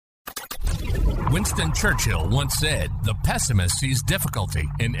Winston Churchill once said, "The pessimist sees difficulty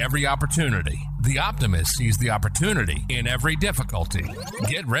in every opportunity. The optimist sees the opportunity in every difficulty."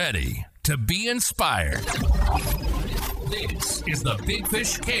 Get ready to be inspired. This is the Big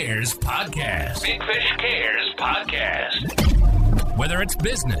Fish Cares Podcast. Big Fish Cares Podcast. Whether it's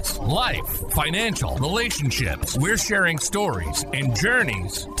business, life, financial, relationships, we're sharing stories and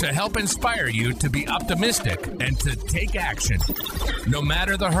journeys to help inspire you to be optimistic and to take action. No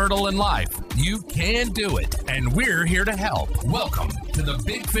matter the hurdle in life, you can do it, and we're here to help. Welcome to the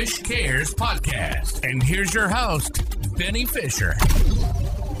Big Fish Cares Podcast. And here's your host, Benny Fisher.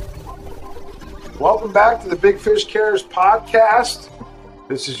 Welcome back to the Big Fish Cares Podcast.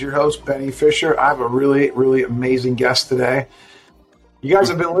 This is your host, Benny Fisher. I have a really amazing guest today. You guys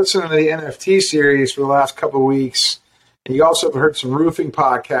have been listening to the NFT series for the last couple of weeks. And you also have heard some roofing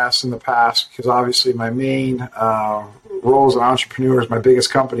podcasts in the past, because obviously my main role as an entrepreneur is my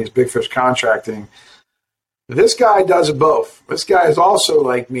biggest company is Big Fish Contracting. This guy does both. This guy is also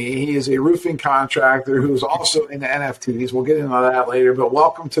like me. He is a roofing contractor who's also into NFTs. We'll get into that later, but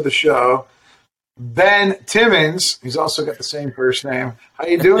welcome to the show, Ben Timmons. He's also got the same first name. How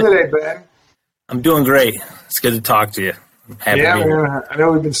you doing today, Ben? I'm doing great. It's good to talk to you. Yeah, man, I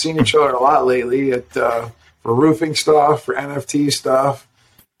know we've been seeing each other a lot lately for roofing stuff, for NFT stuff.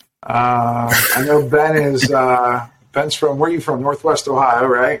 I know Ben's from, where are you from? Northwest Ohio,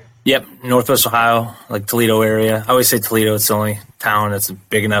 right? Yep, Northwest Ohio, like Toledo area. I always say Toledo. It's the only town that's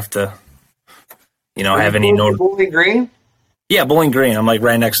big enough to, have any North. Bowling Green? Yeah, Bowling Green. I'm like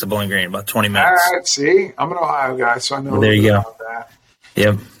right next to Bowling Green, about 20 minutes. All right, see, I'm an Ohio guy, so I know. Well, there you go. About that.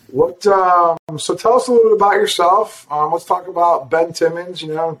 Yep. So tell us a little bit about yourself. Let's talk about Ben Timmons,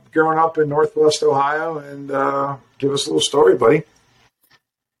 growing up in Northwest Ohio, and give us a little story, buddy.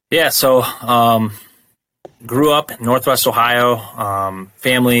 Yeah, so grew up in Northwest Ohio.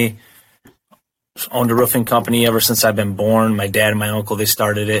 Family owned a roofing company ever since I've been born. My dad and my uncle, they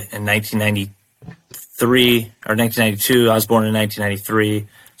started it in 1993 or 1992. I was born in 1993,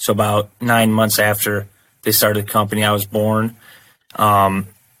 so about 9 months after they started the company, I was born.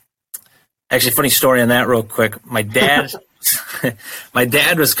 Actually, funny story on that real quick. My dad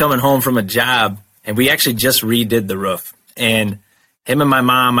was coming home from a job, and we actually just redid the roof. And him and my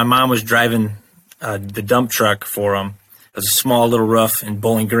mom was driving the dump truck for him. It was a small little roof in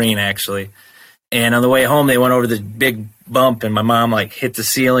Bowling Green, actually. And on the way home, they went over the big bump, and my mom hit the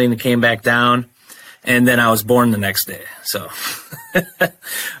ceiling and came back down. And then I was born the next day. So,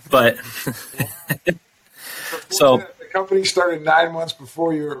 but so. Company started 9 months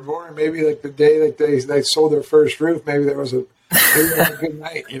before you were born. Maybe the day they sold their first roof, maybe there was a good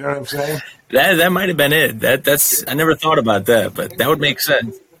night. You know what I'm saying? That might have been it. That's I never thought about that, but that would make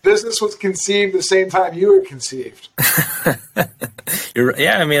sense. Business was conceived the same time you were conceived.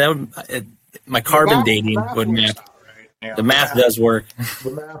 Yeah, I mean my carbon dating would match. Right? Yeah, the math does work.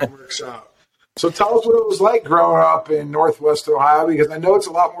 The math works out. So tell us what it was like growing up in Northwest Ohio, because I know it's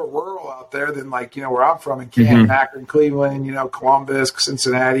a lot more rural out there than where I'm from in Canton, Akron, Cleveland, Columbus,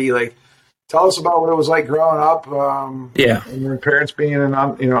 Cincinnati. Tell us about what it was like growing up. And your parents being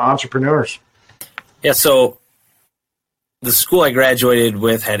entrepreneurs. Yeah. So the school I graduated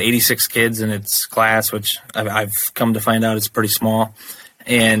with had 86 kids in its class, which I've come to find out is pretty small.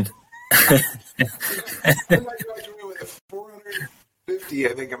 And I graduated with 450,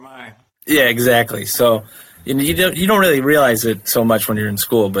 I think, of mine. Yeah, exactly. So you don't really realize it so much when you're in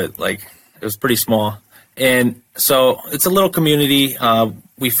school, but it was pretty small. And so it's a little community.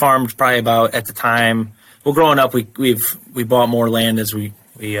 We farmed probably about at the time. Well, growing up, we bought more land as we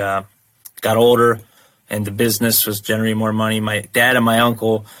got older, and the business was generating more money. My dad and my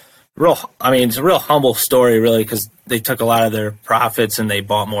uncle, it's a real humble story, really, because they took a lot of their profits and they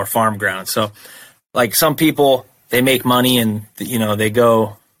bought more farm ground. So, some people, they make money and they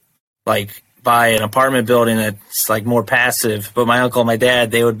go buy an apartment building that's more passive, but my uncle and my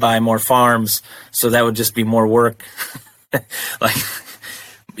dad, they would buy more farms, so that would just be more work.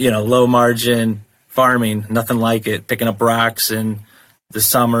 Low margin farming, nothing like it, picking up rocks in the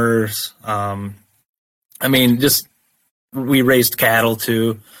summers. We raised cattle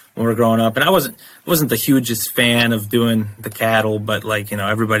too when we were growing up, and I wasn't the hugest fan of doing the cattle, but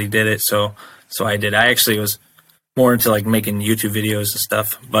everybody did it, so I did. I actually was more into making YouTube videos and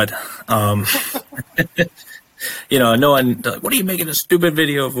stuff, but no one. What are you making a stupid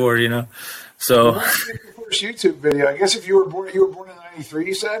video for? So first YouTube video. I guess if you were born in '93,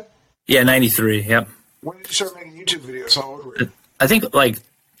 you said. Yeah, '93. Yep. When did you start making YouTube videos? How old were you? I think 20.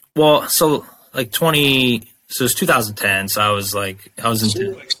 So it was 2010. So I was in. So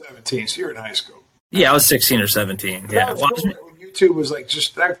you were 17. So you were in high school. Yeah, I was 16 or 17. Yeah. When YouTube was like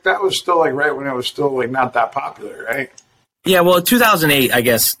just that was still like right when it was still like not that popular, right? Yeah, well, 2008, I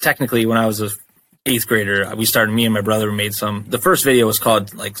guess, technically, when I was a 8th grader, me and my brother made some. The first video was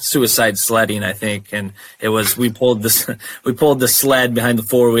called like Suicide Sledding, I think, and it was we pulled the sled behind the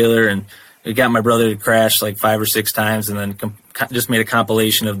 4-wheeler, and we got my brother to crash like 5 or 6 times, and then just made a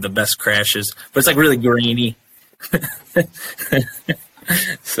compilation of the best crashes. But it's like really grainy,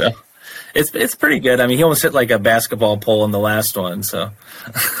 so it's pretty good. I mean, he almost hit like a basketball pole in the last one, so.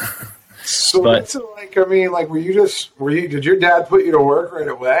 So what's it like? I mean, like, did your dad put you to work right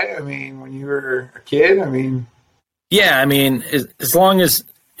away? I mean, when you were a kid, I mean. Yeah, I mean, as long as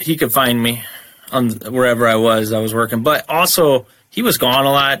he could find me on wherever I was working. But also, he was gone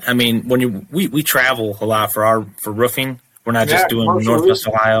a lot. I mean, we travel a lot for roofing. We're not just doing Northwest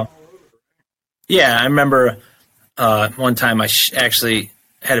Ohio. Yeah, I remember one time I actually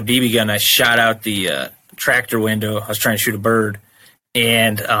had a BB gun. I shot out the tractor window. I was trying to shoot a bird,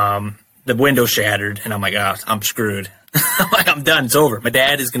 and the window shattered, and I'm like, I'm screwed. I'm like, I'm done. It's over. My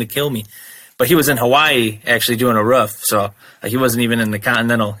dad is going to kill me. But he was in Hawaii actually doing a roof, so he wasn't even in the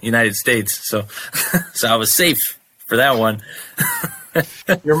continental United States. So so I was safe for that one.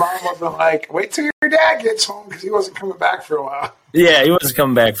 Your mom wasn't like, wait till your dad gets home because he wasn't coming back for a while. Yeah, he wasn't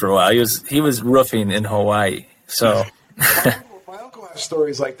coming back for a while. He was roofing in Hawaii. So my uncle has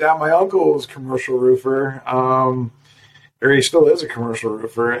stories like that. My uncle was a commercial roofer. Or he still is a commercial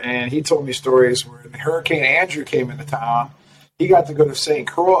roofer, and he told me stories where Hurricane Andrew came into town. He got to go to St.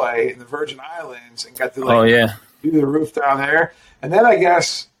 Croix in the Virgin Islands and got to do the roof down there. And then I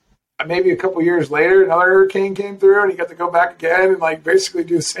guess maybe a couple years later, another hurricane came through, and he got to go back again and like basically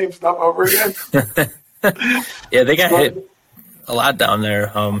do the same stuff over again. Yeah, they got hit a lot down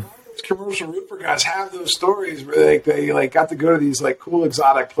there. Those commercial roofer guys have those stories where they like got to go to these like cool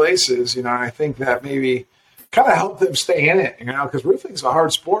exotic places, you know. And I think that maybe kind of help them stay in it, you know, because roofing's a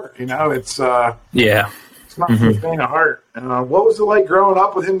hard sport, you know. It's it's not for the faint of heart. What was it like growing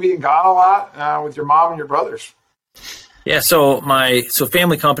up with him being gone a lot with your mom and your brothers? Yeah, so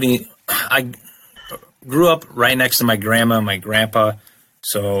family company. I grew up right next to my grandma and my grandpa.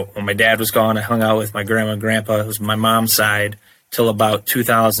 So when my dad was gone, I hung out with my grandma and grandpa. It was my mom's side till about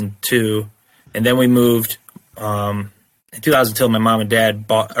 2002, and then we moved. In 2002, my mom and dad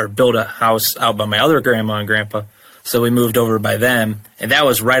built a house out by my other grandma and grandpa, so we moved over by them, and that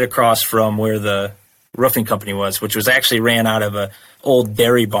was right across from where the roofing company was, which was actually ran out of a old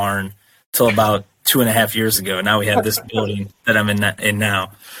dairy barn till about 2.5 years ago. Now we have this building that I'm in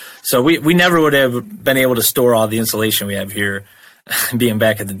now. So we never would have been able to store all the insulation we have here, being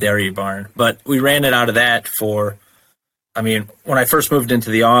back at the dairy barn. But we ran it out of that when I first moved into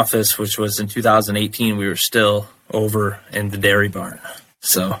the office, which was in 2018, we were still over in the dairy barn.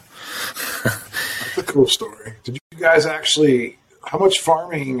 So that's a cool story. Did you guys actually, how much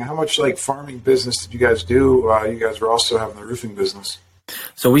farming business did you guys do? You guys were also having the roofing business.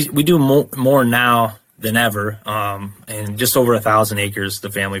 So we do more now than ever, and just over 1,000 acres, the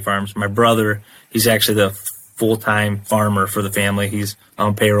family farms. My brother, he's actually the full-time farmer for the family. He's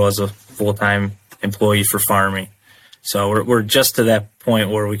on payroll as a full-time employee for farming. So we're just to that point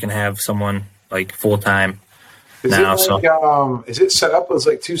where we can have someone like full-time now. Is it set up as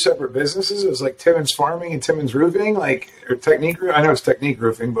like two separate businesses? It was like Timmons Farming and Timmons Roofing, or Technique? I know it's Technique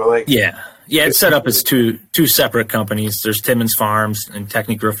Roofing, but yeah, it's set up as two separate companies. There's Timmons Farms and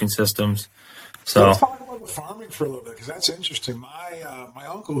Technique Roofing Systems. So let's talk about the farming for a little bit because that's interesting. My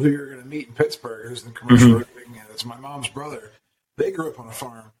uncle, who you're going to meet in Pittsburgh, who's in commercial roofing, and it's my mom's brother. They grew up on a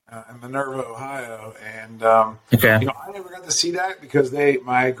farm in Minerva, Ohio, and I never got to see that because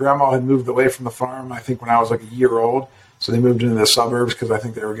my grandma had moved away from the farm. I think when I was like a year old, so they moved into the suburbs because I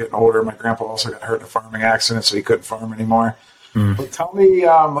think they were getting older. My grandpa also got hurt in a farming accident, so he couldn't farm anymore. But tell me,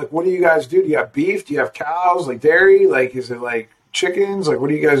 what do you guys do? Do you have beef? Do you have cows? Like dairy? Like is it like chickens? Like what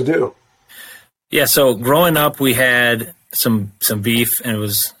do you guys do? Yeah, so growing up, we had some beef, and it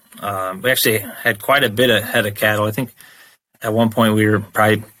was we actually had quite a bit of head of cattle. I think at one point we were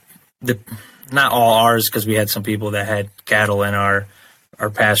probably not all ours because we had some people that had cattle in our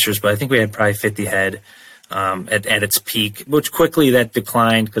pastures, but I think we had probably 50 head at its peak, which quickly that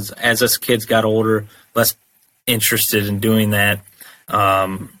declined because as us kids got older, less interested in doing that.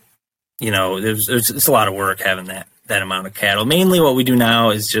 It's a lot of work having that amount of cattle. Mainly what we do now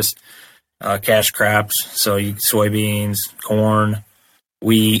is just cash crops, so soybeans, corn,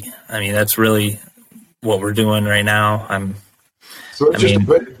 wheat. I mean, that's really what we're doing right now. So it's a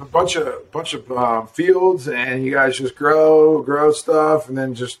bunch of fields, and you guys just grow stuff, and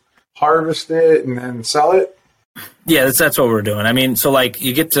then just harvest it, and then sell it. Yeah, that's what we're doing. I mean, so like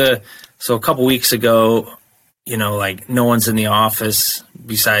a couple weeks ago, like no one's in the office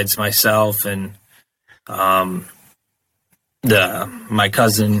besides myself and my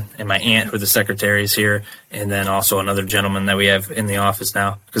cousin and my aunt who are the secretaries here, and then also another gentleman that we have in the office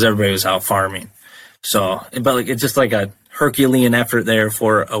now because everybody was out farming. So, but like it's just like a Herculean effort there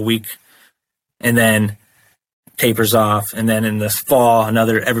for a week, and then tapers off, and then in the fall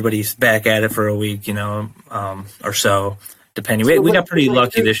everybody's back at it for a week, or so, depending. We got pretty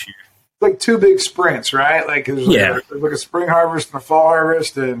lucky this year. Like two big sprints, right? Like there's like a spring harvest and a fall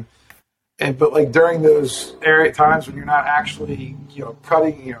harvest, but like during those times when you're not actually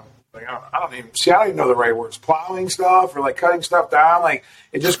cutting, like I don't even know the right words, plowing stuff or like cutting stuff down, like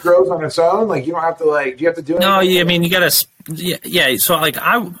it just grows on its own. Like you don't have to do you have to do anything? No, I mean you gotta So like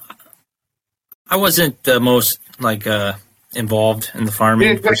I wasn't the most like involved in the farming.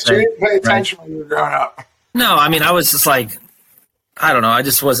 You didn't pay attention when you were growing up. No, I mean I was just like, I don't know, I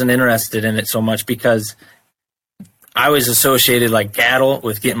just wasn't interested in it so much because I was associated like cattle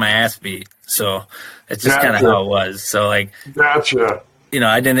with getting my ass beat. So it's just kind of how it was. So like, gotcha.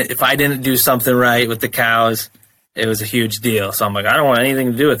 If I didn't do something right with the cows, it was a huge deal. So I'm like, I don't want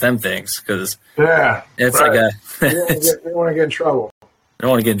anything to do with them things because it's right. Like they don't want to get in trouble. I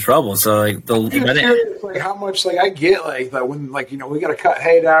don't want to get in trouble. So like like how much like I get like that when like we got to cut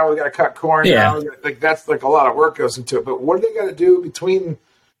hay down, we got to cut corn down, like that's like a lot of work goes into it. But what do they got to do between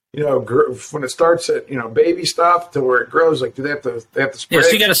when it starts at baby stuff to where it grows? Like do they have to spray? Yeah,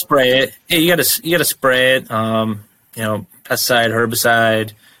 so you got to spray it. Yeah, you got to spray it. Pesticide,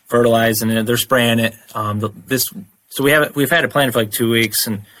 herbicide, fertilizing it. They're spraying it. So we've had it planted for like 2 weeks,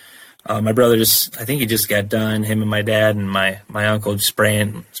 and my brother I think he just got done. Him and my dad and my uncle just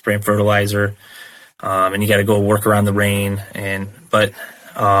spraying fertilizer. And you got to go work around the rain. But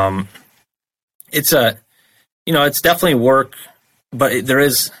it's it's definitely work, but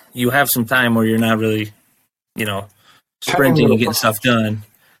you have some time where you're not really, sprinting and getting stuff done.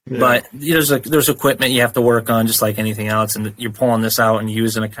 Yeah. But there's equipment you have to work on just like anything else, and you're pulling this out and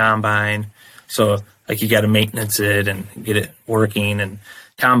using a combine. So like you got to maintenance it and get it working, and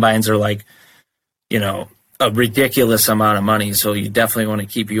combines are like, a ridiculous amount of money. So you definitely want to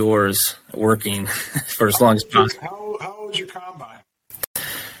keep yours working for as long as possible. How old is your combine?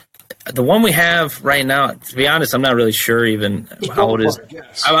 The one we have right now, to be honest, I'm not really sure even how old it is.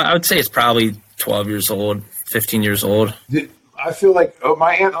 I would say it's probably 12 years old, 15 years old. I feel like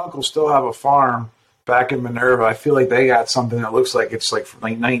my aunt and uncle still have a farm back in Minerva. I feel like they got something that looks like it's like from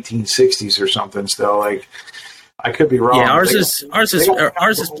like 1960s or something still. Like I could be wrong. Yeah, ours is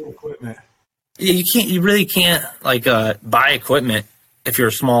equipment. You really can't like buy equipment if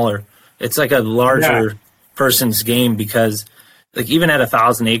you're smaller. It's like a larger person's game because like even at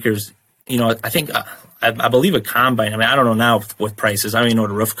 1,000 acres, I think I believe a combine. I mean, I don't know now what prices. I don't even know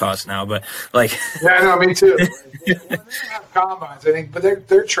what a roof costs now, but like me too. They have combines, I think, but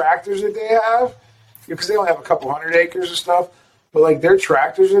their tractors that they have, because they only have a couple hundred acres of stuff. But like their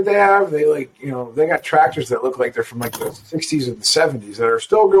tractors that they have, they they got tractors that look like they're from like the 60s and the 70s that are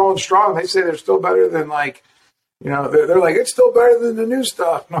still going strong. They say they're still better than like, they're like, it's still better than the new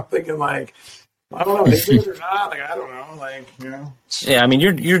stuff. And I'm thinking like, I don't know, they do it or not. Like, I don't know. Like, Yeah, I mean,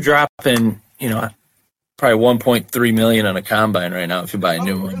 you're dropping, probably $1.3 million on a combine right now if you buy a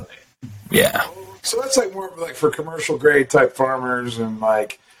new one. Yeah. So that's like more of like for commercial grade type farmers and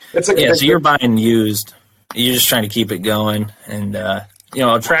like, it's like so you're buying used. You're just trying to keep it going. And, a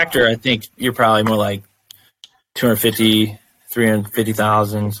tractor, I think you're probably more like 250,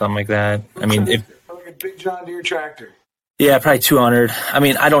 350,000, something like that. I mean, like a big John Deere tractor. Yeah, probably 200. I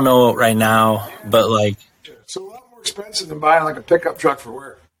mean, I don't know right now, but like. So a lot more expensive than buying like a pickup truck for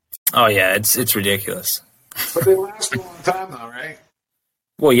work. Oh yeah, it's ridiculous. But they last a long time though, right?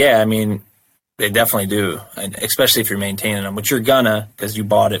 Well, yeah, I mean, they definitely do, and especially if you're maintaining them, which you're gonna because you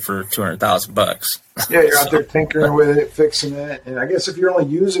bought it for $200,000. Yeah, you're out there tinkering with it, fixing it, and I guess if you're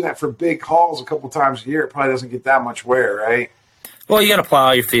only using it for big hauls a couple times a year, it probably doesn't get that much wear, right? Well, you got to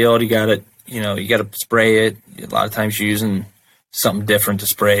plow your field. You got to, you got to spray it. A lot of times you're using something different to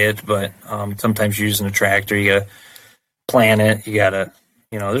spray it, but sometimes you're using a tractor. You got to plant it. You got to,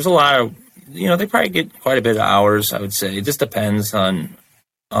 there's a lot of, they probably get quite a bit of hours. I would say it just depends on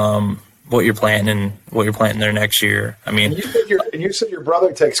what you're planting there next year. I mean, you said your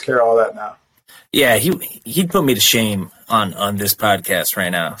brother takes care of all that now. Yeah, he'd put me to shame on this podcast right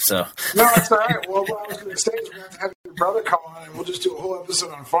now. So no, it's all right. Well, what I was going to say is we're going to have your brother come on, and we'll just do a whole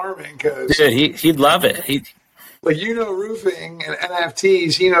episode on farming because he'd love it. Roofing and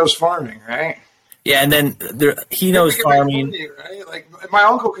NFTs. He knows farming, right? Yeah, and then he knows farming. You, right? Like my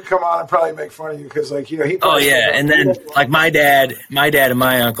uncle could come on and probably make fun of you because, like, he. Oh yeah, and then like my dad and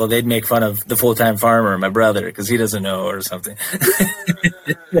my uncle, they'd make fun of the full-time farmer, my brother, because he doesn't know or something.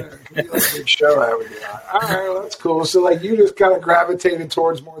 Big show that would be on. All right, well, that's cool. So like you just kind of gravitated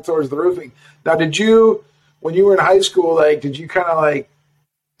more towards the roofing. Now, did you, when you were in high school, like, did you kind of like?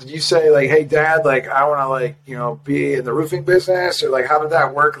 Did you say like, "Hey, Dad, like I want to like be in the roofing business," or like how did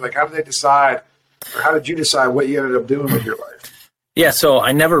that work? Like how did they decide, or how did you decide what you ended up doing with your life? Yeah, so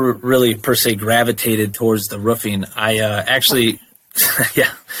I never really per se gravitated towards the roofing. I actually,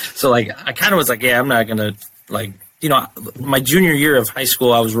 yeah. So like I kind of was like, yeah, I'm not gonna like my junior year of high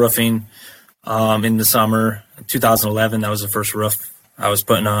school, I was roofing in the summer 2011. That was the first roof I was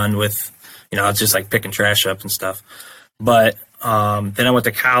putting on with I was just like picking trash up and stuff, but. Then I went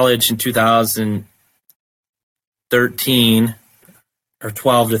to college in 2013 or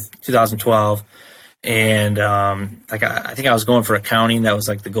 2012, and like I think I was going for accounting. That was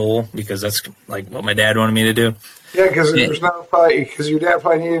like the goal because that's like what my dad wanted me to do. Yeah, because there's because your dad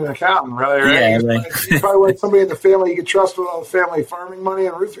probably needed an accountant, right? Yeah, you probably want somebody in the family you could trust with all the family farming money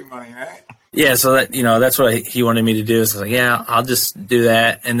and roofing money, right? Yeah, so that that's what he wanted me to do. So I was like, yeah, I'll just do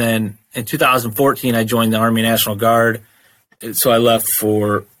that. And then in 2014, I joined the Army National Guard. So I left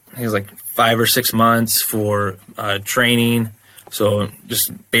for, I think it was like 5 or 6 months for training. So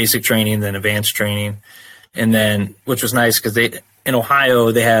just basic training, then advanced training. And then, which was nice because in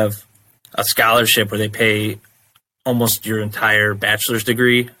Ohio, they have a scholarship where they pay almost your entire bachelor's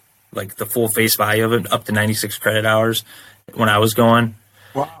degree, like the full face value of it, up to 96 credit hours when I was going.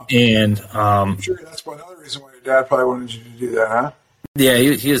 Wow. And I'm sure that's another reason why your dad probably wanted you to do that, huh? Yeah,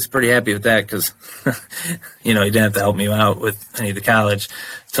 he was pretty happy with that because, he didn't have to help me out with any of the college.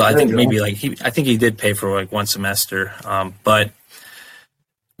 So I think maybe I think he did pay for like one semester. But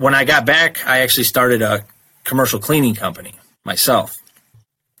when I got back, I actually started a commercial cleaning company myself.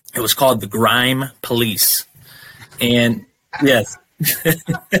 It was called the Grime Police. And yes. I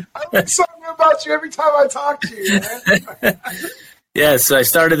learn something about you every time I talk to you, man. Yeah, so I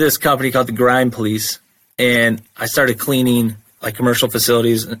started this company called the Grime Police, and I started cleaning like commercial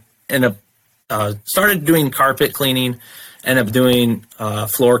facilities, and started doing carpet cleaning, ended up doing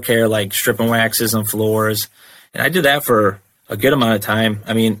floor care, like stripping waxes on floors. And I did that for a good amount of time.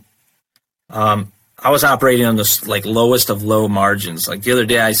 I mean, I was operating on the like lowest of low margins. Like the other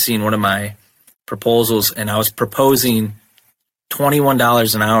day I seen one of my proposals and I was proposing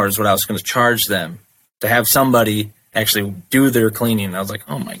 $21 an hour is what I was going to charge them to have somebody actually do their cleaning. I was like,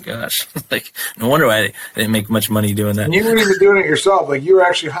 oh my gosh, like no wonder I didn't make much money doing that. And you weren't even doing it yourself. Like you were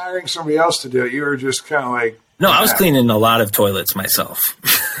actually hiring somebody else to do it. You were just kind of like, no, I was cleaning a lot of toilets myself.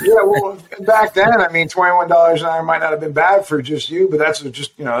 Yeah, well, back then, I mean, $21 an hour might not have been bad for just you, but that's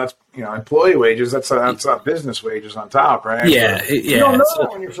just employee wages. That's not business wages on top, right? Yeah, so, You don't know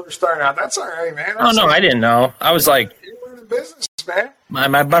that when you're first starting out. That's all right, man. I didn't know. I was like, you're learning business, man.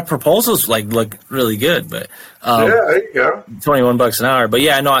 My proposals look really good, but yeah, there you go. $21 an hour. But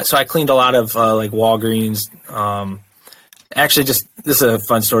yeah, no. So I cleaned a lot of like Walgreens. Actually, this is a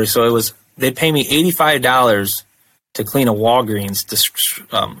fun story. So they'd pay me $85 to clean a Walgreens, to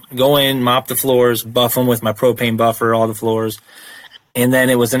go in, mop the floors, buff them with my propane buffer, all the floors. And then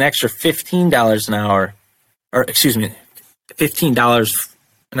it was an extra $15 an hour, or excuse me, an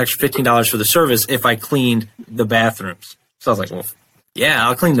extra $15 for the service if I cleaned the bathrooms. So I was like, well, yeah,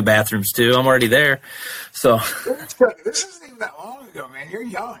 I'll clean the bathrooms too. I'm already there. So this isn't even that long ago, man. You're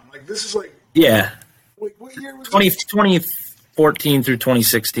young. Like this is like, yeah. What year was 2014 through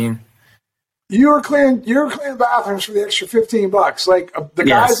 2016. You were cleaning bathrooms for the extra $15. Like the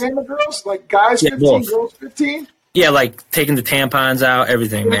guys and the girls? Like guys 15, both. Girls 15? Yeah, like taking the tampons out,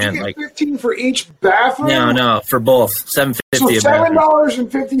 everything, man. You get like 15 for each bathroom? No, for both. $7.50 so a bathroom.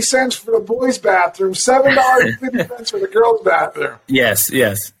 $7.50 for the boys' bathroom, $7.50 for the girls' bathroom. Yes.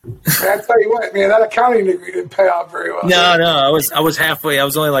 Man, I tell you what, man, that accounting degree didn't pay off very well. No, I was halfway. I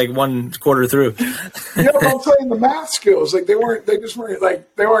was only like 1/4 through. I'm saying the math skills, like they weren't there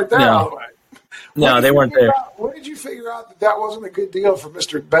all the way. No, they weren't there. When did you figure out that wasn't a good deal for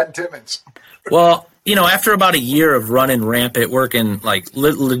Mr. Ben Timmons? Well, after about a year of running rampant, working like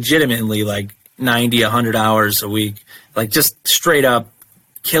legitimately like 90, 100 hours a week, like just straight up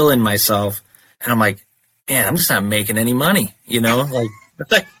killing myself. And I'm like, man, I'm just not making any money, like I'm going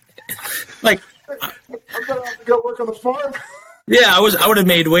to have to go work on the farm. Yeah, I would have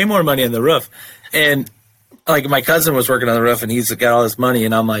made way more money on the roof. And like my cousin was working on the roof and he's got all this money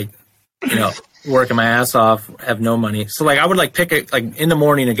and I'm like, working my ass off, have no money. So like I would like pick it, like in the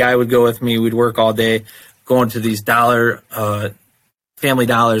morning, a guy would go with me. We'd work all day, going to these dollar Family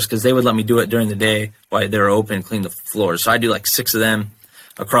Dollars because they would let me do it during the day while they were open, clean the floors. So I do like 6 of them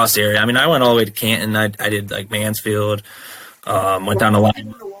across the area. I mean, I went all the way to Canton. I did like Mansfield, went down the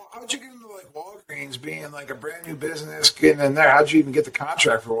line. How'd you get into like Walgreens being like a brand new business, getting in there? How'd you even get the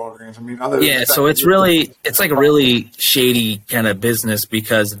contract for Walgreens? I mean, so it's like a really shady kind of business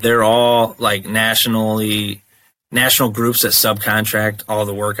because they're all like national groups that subcontract all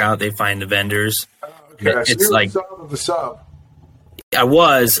the work out. They find the vendors. Okay, it's so like a sub of the sub. I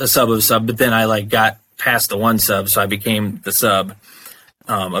was a sub of a sub, but then I like got past the one sub, so I became the sub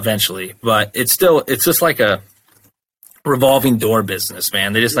eventually. But it's just like a revolving door business,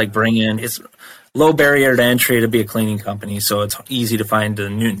 man. They just like bring in, it's low barrier to entry to be a cleaning company, so it's easy to find the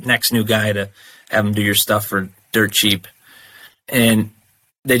next new guy to have them do your stuff for dirt cheap. And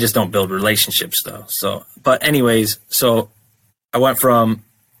they just don't build relationships though. So, but anyways, so I went from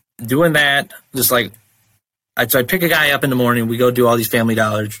doing that, just like, so I'd pick a guy up in the morning, we go do all these Family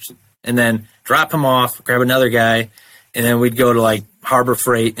Dollars, and then drop him off, grab another guy, and then we'd go to like Harbor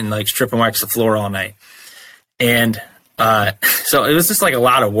Freight and like strip and wax the floor all night. And so it was just like a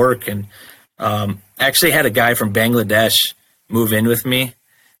lot of work. And actually had a guy from Bangladesh move in with me.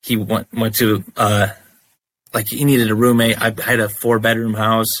 He went to like he needed a roommate. I had a 4-bedroom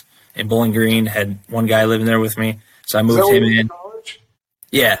house in Bowling Green, had one guy living there with me, so I moved him in.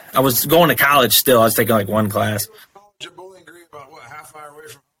 Yeah, I was going to college still. I was taking like one class. College at Bowling Green, about what, half hour away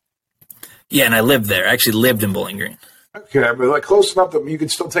from? Yeah, and I lived there. I actually lived in Bowling Green. Okay, but like close enough that you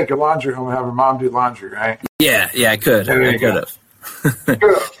could still take your laundry home and have your mom do laundry, right? Yeah, I could. I could have. Could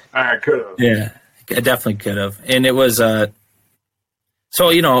have. All right, could have. Yeah, I definitely could have. And it was, so,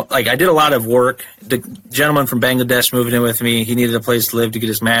 you know, like I did a lot of work. The gentleman from Bangladesh moving in with me, he needed a place to live to get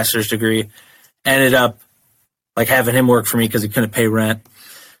his master's degree. Ended up like having him work for me because he couldn't pay rent.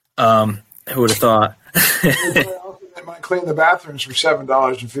 Who would have thought? They might clean the bathrooms for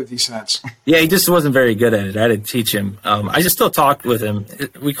 $7.50. Yeah, he just wasn't very good at it. I had to teach him. I just still talked with him.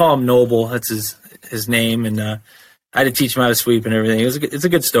 We call him Noble. That's his name. And I had to teach him how to sweep and everything. It's a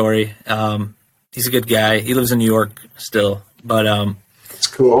good story. He's a good guy. He lives in New York still. But it's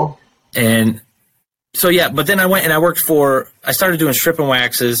cool. And so, yeah, but then I went and I started doing strip and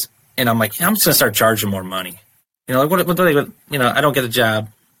waxes. And I'm like, I'm just going to start charging more money. You know, like what do they, you know, I don't get a job.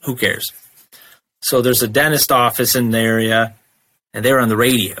 Who cares? So there's a dentist office in the area, and they were on the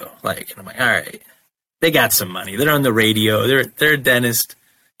radio. Like, and I'm like, all right, they got some money. They're on the radio. They're a dentist,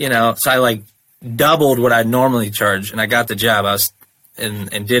 you know. So I like doubled what I'd normally charge, and I got the job.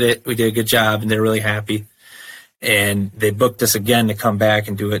 And did it. We did a good job, and they're really happy. And they booked us again to come back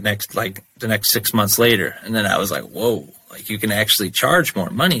and do it the next 6 months later. And then I was like, whoa, like you can actually charge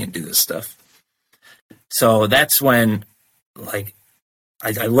more money and do this stuff. So that's when, like,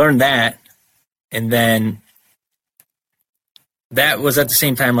 I learned that, and then that was at the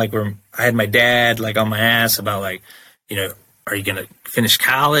same time, like, where I had my dad, like, on my ass about, like, you know, are you going to finish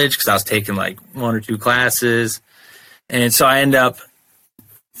college? Because I was taking, like, 1 or 2 classes. And so I ended up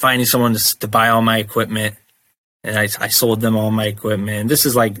finding someone to buy all my equipment, and I sold them all my equipment. This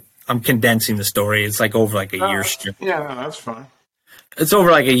is, like, I'm condensing the story. It's, like, over, like, a year strip. Yeah, no, that's fine. It's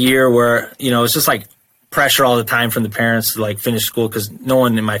over, like, a year where, you know, it's just, like, pressure all the time from the parents to like finish school because no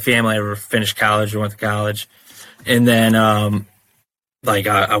one in my family ever finished college or went to college. And then like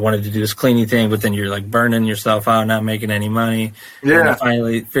I wanted to do this cleaning thing, but then you're like burning yourself out, not making any money. Yeah. And I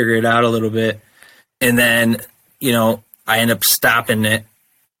finally figure it out a little bit. And then, you know, I end up stopping it.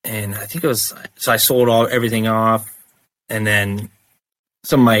 And I think it was, so I sold everything off. And then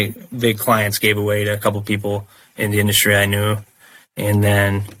some of my big clients gave away to a couple people in the industry I knew. And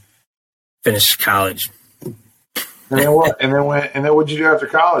then finished college. And then what? And then what'd you do after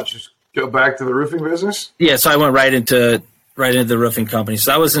college? Just go back to the roofing business? Yeah, so I went right into the roofing company.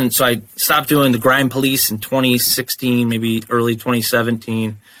 So I stopped doing the grime police in 2016, maybe early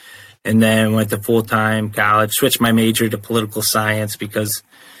 2017, and then went to full-time college, switched my major to political science because,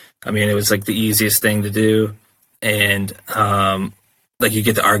 I mean, it was like the easiest thing to do. And like you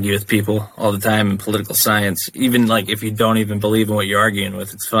get to argue with people all the time in political science, even like if you don't even believe in what you're arguing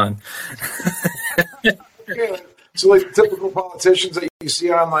with, it's fun. Yeah. So like typical politicians that you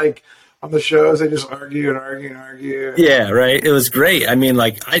see on the shows, they just argue and argue and argue. Yeah, right. It was great. I mean,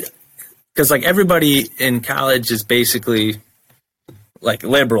 like because like everybody in college is basically like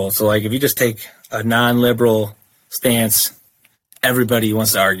liberal. So like if you just take a non-liberal stance, everybody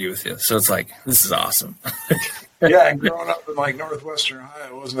wants to argue with you. So it's like, this is awesome. Yeah, and growing up in like northwestern Ohio,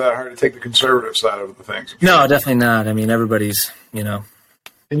 it wasn't that hard to take the conservative side of the things. No, definitely not. I mean, everybody's, you know,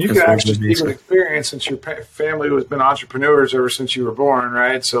 And you can actually speak with experience since your family has been entrepreneurs ever since you were born,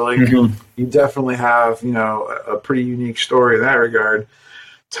 right? So, like, you definitely have, a pretty unique story in that regard.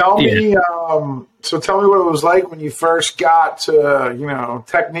 Tell me what it was like when you first got to,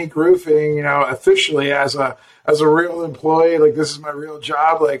 Technique Roofing, officially as a real employee. Like, this is my real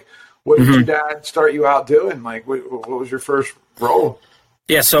job. Like, what did your dad start you out doing? Like, what was your first role?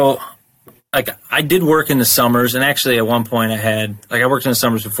 Yeah, so like I did work in the summers, and actually at one point I worked in the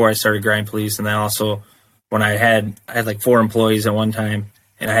summers before I started Grind Police, and then also when I had like 4 employees at one time,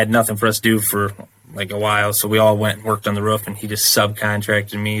 and I had nothing for us to do for like a while, so we all went and worked on the roof, and he just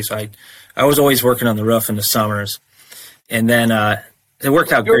subcontracted me. So I was always working on the roof in the summers, and then it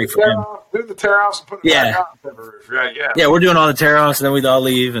worked out great for him. Do the tear offs and put it back on the roof, right? Yeah. Yeah, we're doing all the tear offs, and then we'd all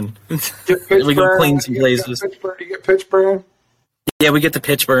leave, and we go clean some places. You get pitch burn? Yeah, we get the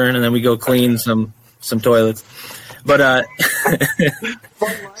pitch burn, and then we go clean some toilets. But fun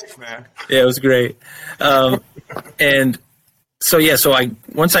life, man. Yeah, it was great. And so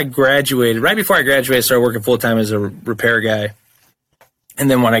once I graduated, right before I graduated, I started working full time as a repair guy.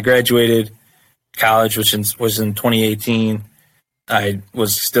 And then when I graduated college, which was in 2018, I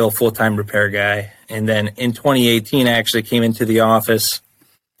was still a full time repair guy. And then in 2018, I actually came into the office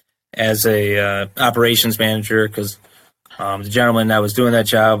as a operations manager because the gentleman that was doing that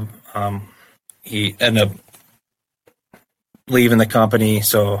job, he ended up leaving the company,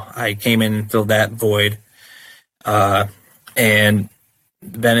 so I came in and filled that void, and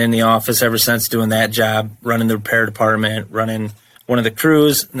been in the office ever since doing that job, running the repair department, running one of the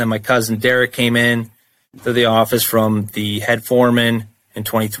crews, and then my cousin Derek came in to the office from the head foreman in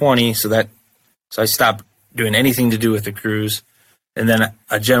 2020, so I stopped doing anything to do with the crews, and then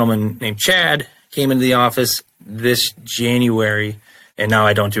a gentleman named Chad came into the office this January, and now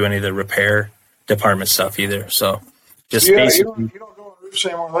I don't do any of the repair department stuff either. So just basically, you don't go on roofs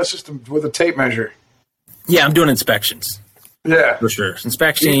anymore unless just with a tape measure. Yeah, I'm doing inspections. Yeah, for sure.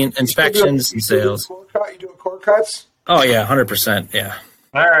 Inspections and sales. You doing core cuts? Oh yeah, 100%. Yeah.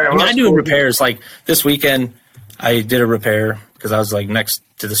 All right. Well, I do repairs. Like this weekend, I did a repair because I was like next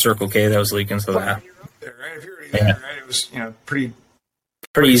to the Circle K that was leaking. So that. You're up there, right? If you're already there, right? It was pretty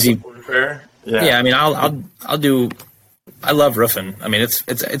easy repair. Yeah, I mean, I'll do. I love roofing. I mean,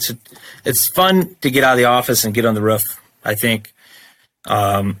 it's fun to get out of the office and get on the roof. I think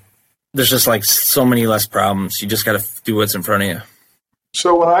there's just like so many less problems. You just got to do what's in front of you.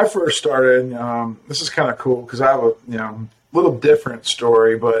 So when I first started, this is kind of cool because I have a little different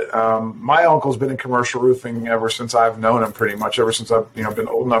story. But my uncle's been in commercial roofing ever since I've known him. Pretty much ever since I've been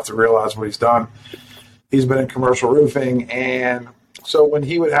old enough to realize what he's done. He's been in commercial roofing and. So when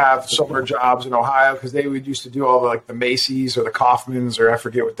he would have summer jobs in Ohio, because they would used to do all the Macy's or the Kaufmans, or I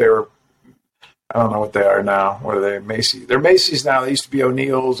forget what they were. I don't know what they are now. What are they? Macy's. They're Macy's now. They used to be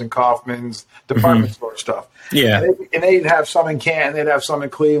O'Neill's and Kaufman's, department store stuff. Yeah. And they'd have some in Canton. They'd have some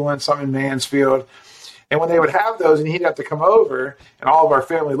in Cleveland, some in Mansfield. And when they would have those and he'd have to come over, and all of our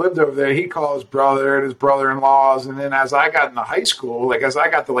family lived over there, he'd call his brother and his brother-in-laws. And then as I got into high school, as I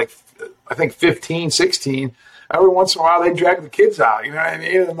got to I think 15, 16, every once in a while, they drag the kids out. You know what I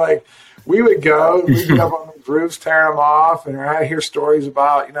mean? And we would go, we'd get up on those roofs, tearing them off. And I hear stories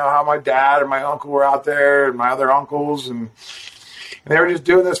about, how my dad and my uncle were out there and my other uncles. And they were just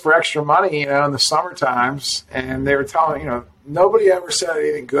doing this for extra money, in the summer times. And they were telling, nobody ever said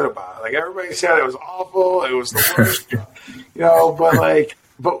anything good about it. Everybody said it was awful. It was the worst,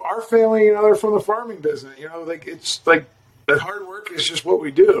 but our family, they're from the farming business. It's like the hard work is just what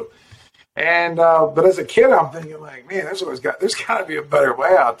we do. And but as a kid, I'm thinking man, there's got to be a better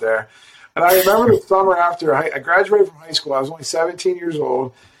way out there. And I remember the summer after I graduated from high school, I was only 17 years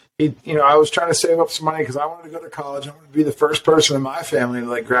old. I was trying to save up some money because I wanted to go to college. I wanted to be the first person in my family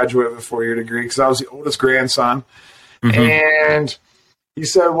to graduate with a 4-year degree because I was the oldest grandson. Mm-hmm. And he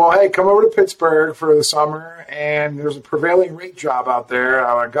said, "Well, hey, come over to Pittsburgh for the summer, and there's a prevailing rate job out there,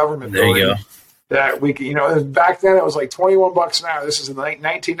 a government building." There you go. That we could, back then it was like $21 an hour. This is in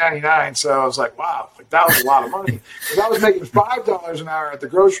 1999. So I was like, wow, that was a lot of money. Because I was making $5 an hour at the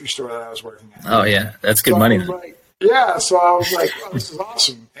grocery store that I was working at. Oh, yeah. That's good money. Yeah. So I was like, oh, this is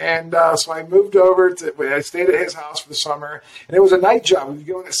awesome. And so I moved over I stayed at his house for the summer. And it was a night job. We'd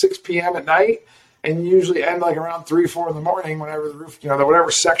go in at 6 p.m. at night and usually end around 3, 4 in the morning whenever the roof, whatever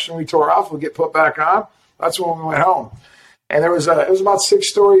section we tore off would get put back on. That's when we went home. And it was about 6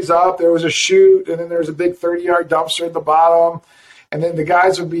 stories up. There was a chute, and then there was a big 30-yard dumpster at the bottom. And then the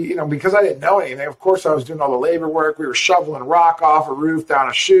guys would be, because I didn't know anything, of course I was doing all the labor work. We were shoveling rock off a roof down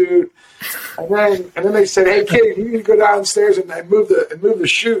a chute. And then they said, "Hey kid, you need to go downstairs and move the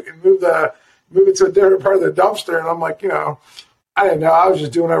chute and move it to a different part of the dumpster." And I'm like, I I didn't know. I was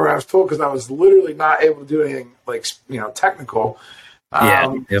just doing whatever I was told because I was literally not able to do anything like, technical. So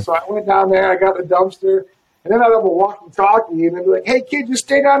I went down there, I got the dumpster, and then I'd have a walkie-talkie, and they'd be like, hey, kid, just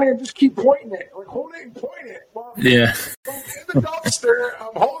stay down there and just keep pointing it. Like, hold it and point it. Well, yeah. I'm in the dumpster,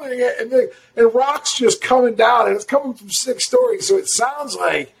 I'm holding it, and rock's just coming down, and it's coming from 6 stories, so it just sounds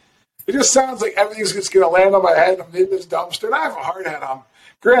like everything's just going to land on my head. I'm in this dumpster, and I have a hard hat on.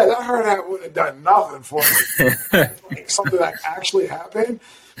 Granted, that hard hat wouldn't have done nothing for me. Like something that actually happened.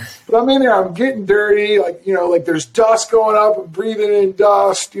 But I'm in there, I'm getting dirty, like there's dust going up, I'm breathing in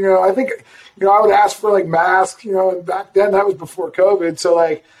dust, I think, I would ask for like masks, and back then that was before COVID. So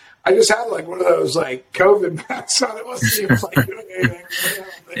like, I just had like one of those like COVID masks on. It wasn't even like doing anything.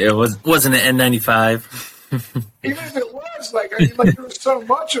 It wasn't an N95. Even if it was, like, there was so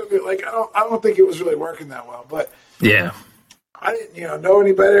much of it, like, I don't think it was really working that well, but yeah. I didn't, know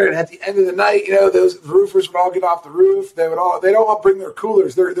any better. And at the end of the night, those roofers would all get off the roof. They'd all bring their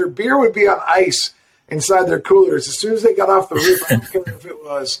coolers. Their beer would be on ice inside their coolers. As soon as they got off the roof, I don't care if it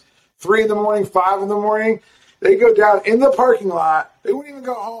was 3 a.m, 5 a.m, they go down in the parking lot. They wouldn't even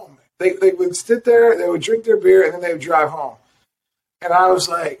go home. They would sit there, they would drink their beer, and then they would drive home. And I was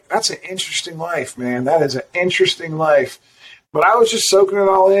like, that's an interesting life, man. That is an interesting life. But I was just soaking it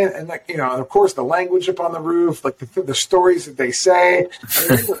all in, and of course, the language up on the roof, like the stories that they say.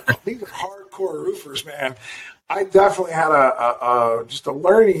 These are hardcore roofers, man. I definitely had just a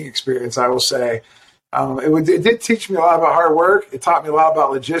learning experience, I will say. It did teach me a lot about hard work. It taught me a lot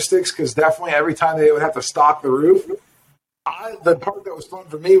about logistics because definitely every time they would have to stock the roof, the part that was fun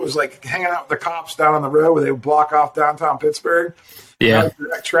for me was like hanging out with the cops down on the road where they would block off downtown Pittsburgh. Yeah, I would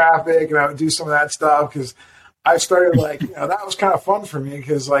direct traffic, and I would do some of that stuff because I started that was kind of fun for me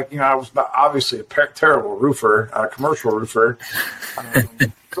because I was obviously a terrible roofer, commercial roofer.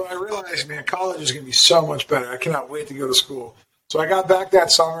 So I realized, man, college is going to be so much better. I cannot wait to go to school. So I got back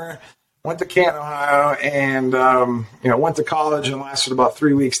that summer, went to Canton, Ohio, and went to college and lasted about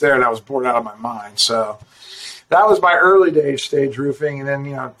 3 weeks there, and I was bored out of my mind. So that was my early stage roofing, and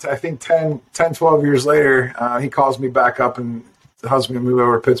then I think 10, 12 years later, he calls me back up and tells me to move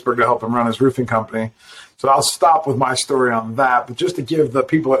over to Pittsburgh to help him run his roofing company. So I'll stop with my story on that, but just to give the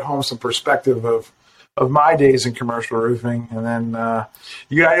people at home some perspective of my days in commercial roofing. And then I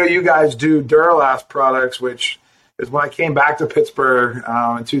know you guys do Duralast products, which is when I came back to Pittsburgh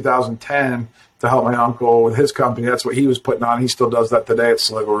in 2010 to help my uncle with his company. That's what he was putting on. He still does that today at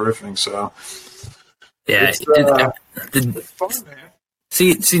Sligo Roofing. So yeah, it's fun, man.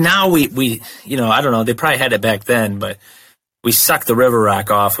 See now we I don't know, they probably had it back then, but we suck the river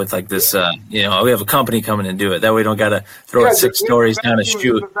rock off with like this, we have a company coming and do it. That way we don't got to throw it 6 stories down a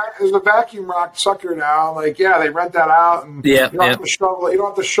chute. There's a vacuum rock sucker now. They rent that out, and you don't have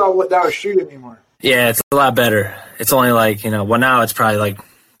to shovel it down a chute anymore. Yeah, it's a lot better. It's only now it's probably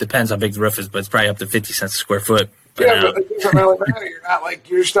depends how big the roof is, but it's probably up to 50 cents a square foot. But it doesn't really matter.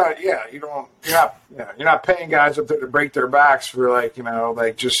 You're not paying guys up there to break their backs for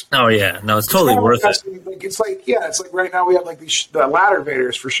just. Oh yeah, no, it's totally worth it. It's like right now we have the ladder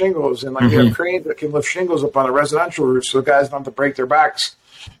vaders for shingles, and we have cranes that can lift shingles up on a residential roof, so guys don't have to break their backs,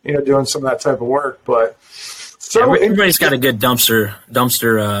 doing some of that type of work. But everybody's got a good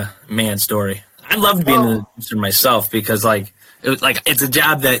dumpster man story. I loved being in the dumpster myself because it's a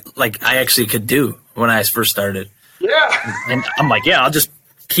job that I actually could do when I first started. Yeah. And I'm like, I'll just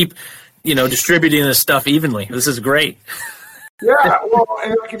keep, distributing this stuff evenly. This is great. Yeah, well,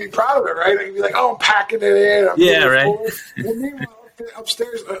 and I can be proud of it, right? I can be like, I'm packing it in. Yeah, right. And meanwhile,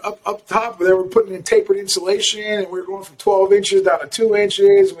 upstairs, up top, they were putting in tapered insulation, and we were going from 12 inches down to 2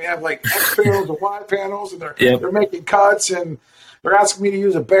 inches. And we have X panels and Y panels, and they're making cuts, and they're asking me to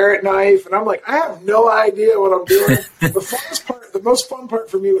use a Barrett knife, and I'm like, I have no idea what I'm doing. The most fun part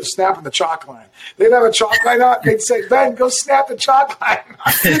for me was snapping the chalk line. They'd have a chalk line out, they'd say, Ben, go snap the chalk line.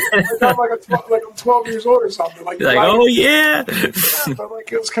 I'm 12 years old or something. Oh, yeah. But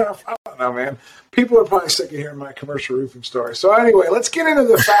it was kind of, I don't know, man. People are probably sick of hearing my commercial roofing story. So anyway, let's get into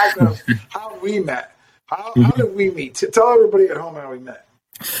the fact of how we met. How did we meet? Tell everybody at home how we met.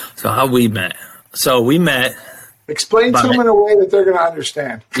 So how we met. So we met. Explain to them in a way that they're going to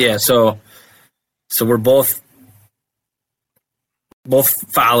understand. Yeah, so we're both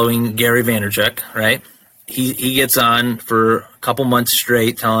following Gary Vaynerchuk, right? He gets on for a couple months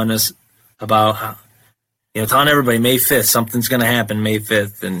straight telling us about how, telling everybody May 5th, something's going to happen May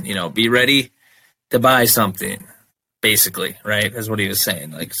 5th, and, be ready to buy something, basically, right? That's what he was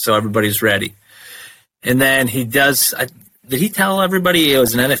saying, so everybody's ready. And then he does, did he tell everybody it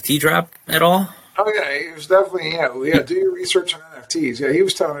was an NFT drop at all? Oh, yeah, it was definitely, do your research on NFTs. NFTs. Yeah, he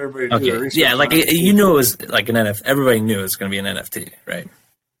was telling everybody to do their Okay. research. Yeah, like you knew it was like an NFT. Everybody knew it was going to be an NFT, right?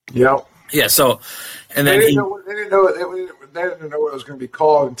 Yep. Yeah. So, and They then didn't know. They didn't know what it was going to be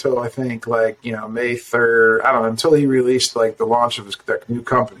called until I think like May 3rd. I don't know, until he released like the launch of that new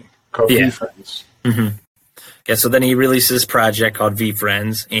company called VeeFriends. Mm-hmm. Yeah, so then he released this project called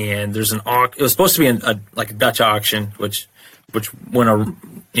VeeFriends, and there's an it was supposed to be a Dutch auction, which went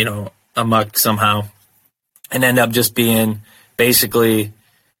amok somehow, and ended up just being basically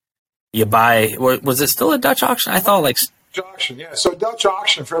you buy. Was it still a Dutch auction? I thought like Dutch auction, yeah. So Dutch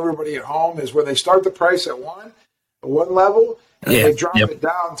auction for everybody at home is where they start the price at one level, and they drop it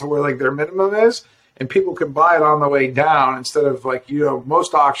down to where like their minimum is. And people can buy it on the way down instead of like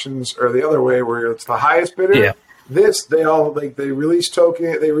most auctions are the other way where it's the highest bidder. Yeah. They release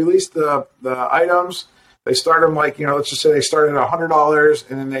token. They release the items. They start them like let's just say they start at $100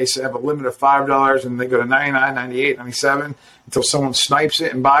 and then they have a limit of $5 and they go to 99, 98, 97 until someone snipes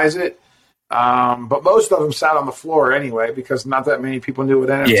it and buys it. But most of them sat on the floor anyway because not that many people knew what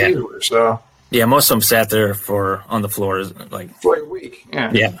NFTs were. So. Yeah, most of them sat there on the floor like for a week. Yeah.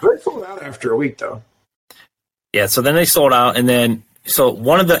 They sold out after a week though. Yeah, so then they sold out, and then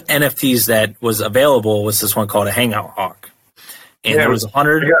one of the NFTs that was available was this one called a Hangout Hawk, and there was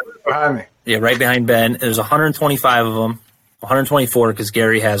 100 behind me. Yeah, right behind Ben. There's 125 of them, 124 because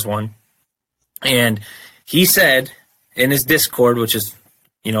Gary has one, and he said in his Discord, which is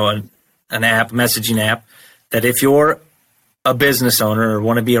an app, messaging app, that if you're a business owner or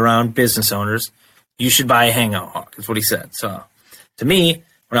want to be around business owners, you should buy a Hangout Hawk. That's what he said. So to me,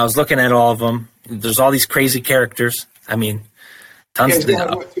 when I was looking at all of them, there's all these crazy characters. I mean, tons of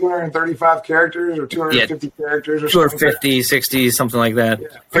them. 235 characters or 250 characters or 250, 60, something like that. Yeah.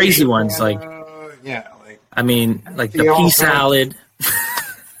 Crazy ones. Like the pea salad.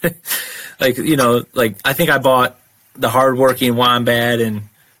 I think I bought the hardworking wombat and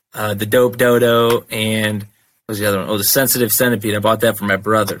the dope dodo and what was the other one? Oh, the sensitive centipede. I bought that for my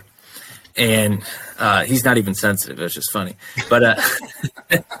brother. And he's not even sensitive. It's just funny. But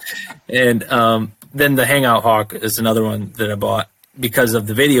and then the Hangout Hawk is another one that I bought because of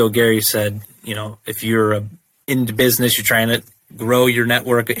the video. Gary said, if you're into business, you're trying to grow your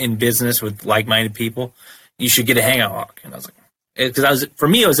network in business with like-minded people, you should get a Hangout Hawk. And I was like, because for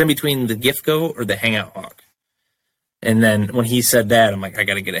me, it was in between the GiftGo or the Hangout Hawk. And then when he said that, I'm like, I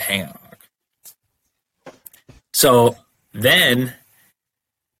got to get a Hangout Hawk. So then.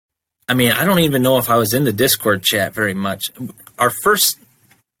 I mean, I don't even know if I was in the Discord chat very much.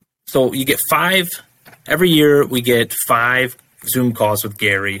 So you get 5, every year we get 5 Zoom calls with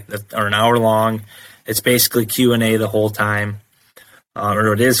Gary that are an hour long. It's basically Q&A the whole time,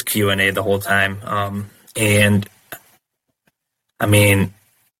 or it is Q&A the whole time. And I mean,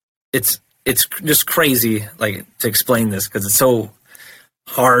 it's just crazy, like, to explain this because it's so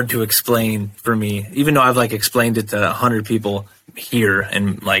hard to explain for me, even though I've explained it to 100 people here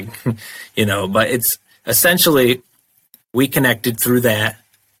and but it's essentially we connected through that.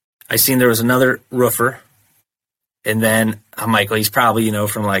 I seen there was another roofer, and then I'm like, well, he's probably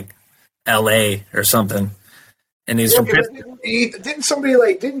from LA or something, and he's from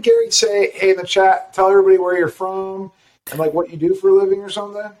didn't Gary say, hey, in the chat, tell everybody where you're from and what you do for a living or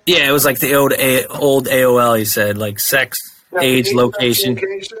something? Yeah, it was like the old AOL. He said sex, age, location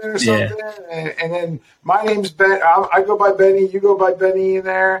or something. Yeah. And then my name's Ben. I go by Benny. You go by Benny in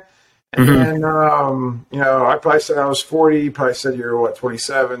there. And then, I probably said I was 40. You probably said you were,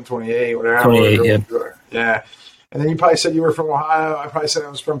 27, 28, whatever. 28, yeah. Yeah. And then you probably said you were from Ohio. I probably said I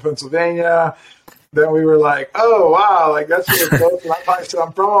was from Pennsylvania. Then we were like, oh, wow, that's really close. And I probably said,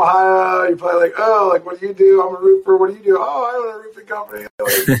 I'm from Ohio. You're probably like, oh, what do you do? I'm a roofer. What do you do? Oh, I own a roofing company.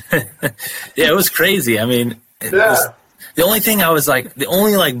 Yeah, it was crazy. I mean, the only thing I was the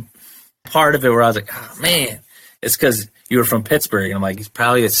only part of it where I was like, oh, man, it's because you were from Pittsburgh. And I'm like, he's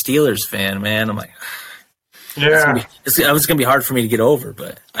probably a Steelers fan, man. I'm like, yeah. It was going to be hard for me to get over,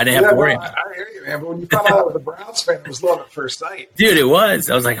 but I didn't have to worry about it. I hear you, man. But when you found out I was a Browns fan, it was love at first sight. Dude, it was.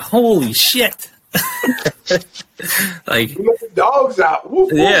 I was like, holy shit. You let the dogs out.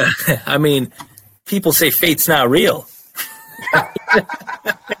 Woof, woof. Yeah. I mean, people say fate's not real. I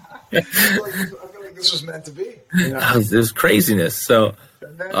feel like this was meant to be. It was craziness. So,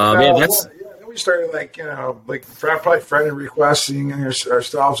 then we started probably friend requesting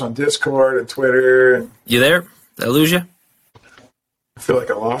ourselves on Discord and Twitter. And you there? Did I lose you? I feel like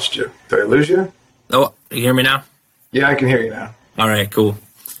I lost you. Did I lose you? Oh, you hear me now? Yeah, I can hear you now. All right, cool.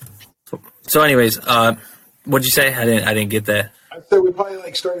 So, anyways, what'd you say? I didn't get that. I said we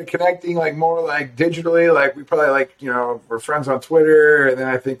probably started connecting more digitally. We probably we're friends on Twitter, and then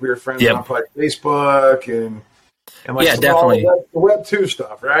I think we were friends on Facebook, and And like Yeah, definitely. The Web 2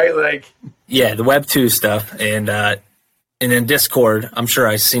 stuff, right? Like, Yeah, the Web 2 stuff, and then Discord. I'm sure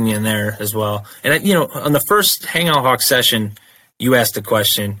I've seen you in there as well. And on the first Hangout Hawk session, you asked a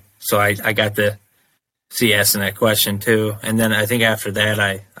question, so I got to see asking that question too. And then I think after that,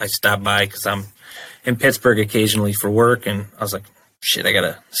 I stopped by because I'm in Pittsburgh occasionally for work, and I was like, shit, I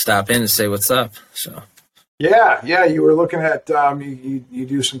gotta stop in and say what's up. So. Yeah. You were looking at you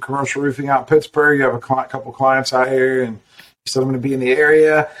do some commercial roofing out in Pittsburgh. You have a couple clients out here, and you said I'm going to be in the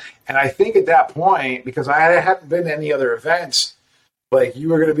area. And I think at that point, because I hadn't been to any other events, like you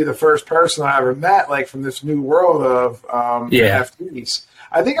were going to be the first person I ever met, like from this new world of NFTs.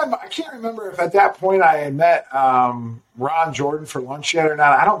 I think I can't remember if at that point I had met Ron Jordan for lunch yet or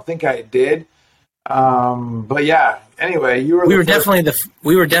not. I don't think I did. But yeah. Anyway, we were definitely.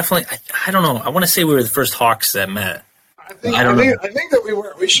 I don't know. I want to say we were the first Hawks that met. I think that we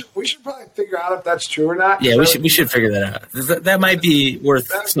were. We should probably figure out if that's true or not. Yeah, we should figure that out. That might be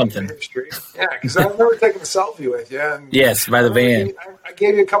worth something. Yeah, because I remember taking a selfie with you. And yes, by the van. I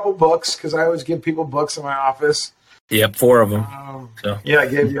gave you a couple books because I always give people books in my office. Yep, 4 of them. Yeah, I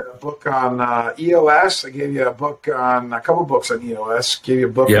gave you a book on EOS. I gave you a couple books on EOS. Gave you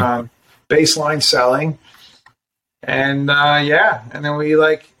a book on baseline selling. And and then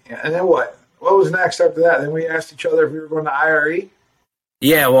and then what? What was next after that? Then we asked each other if we were going to IRE.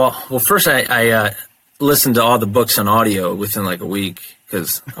 Yeah, well, first I listened to all the books on audio within like a week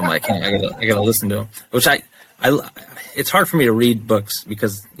because I'm like, I gotta listen to them. Which I it's hard for me to read books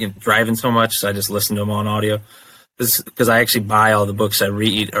because driving so much, so I just listen to them on audio. Because I actually buy all the books I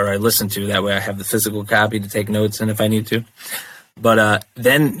read or I listen to. That way I have the physical copy to take notes in if I need to. But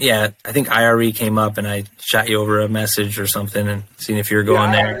then, I think IRE came up and I shot you over a message or something and seeing if you were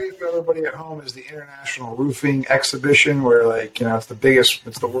going there. IRE for everybody at home is the International Roofing Exhibition where it's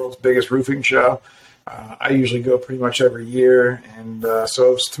the world's biggest roofing show. I usually go pretty much every year. And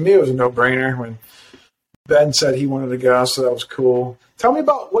so to me, it was a no-brainer when Ben said he wanted to go, so that was cool. Tell me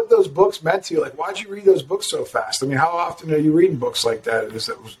about what those books meant to you. Like, why'd you read those books so fast? I mean, how often are you reading books like that?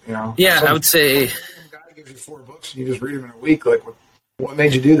 Yeah, I would say... guy gives you 4 books and you just read them in a week. Like, what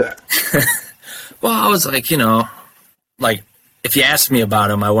made you do that? Well, I was like, like, if you asked me about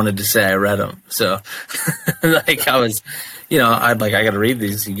them, I wanted to say I read them. So, like, I was, I got to read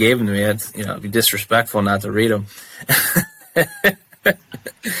these. He gave them to me. It'd be disrespectful not to read them.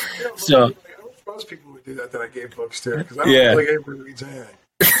 So... Most people would do that I gave books to because I don't feel like anybody reads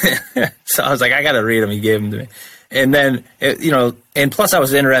anything. So I was like, I got to read them. He gave them to me. And then, and plus I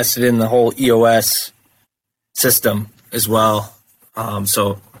was interested in the whole EOS system as well. And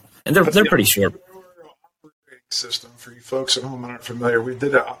they're pretty short. System for you folks at home that aren't familiar. We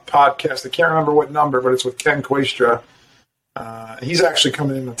did a podcast. I can't remember what number, but it's with Ken Quaistra. He's actually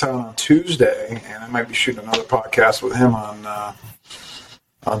coming into town on Tuesday, and I might be shooting another podcast with him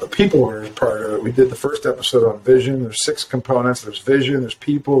on the people part of it. We did the first episode on vision. There's 6 components. There's vision, there's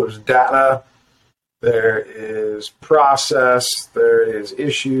people, there's data, there is process, there is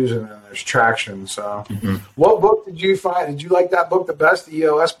issues, and then there's traction. So What book did you find? Did you like that book the best? The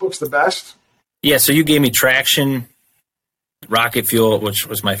EOS book's the best? Yeah, so you gave me Traction, Rocket Fuel, which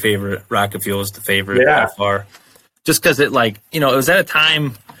was my favorite. Rocket Fuel is the favorite by far. Just because it it was at a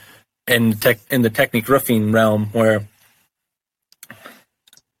time in the Technic roofing realm where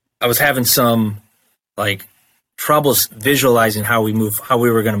I was having some troubles visualizing how we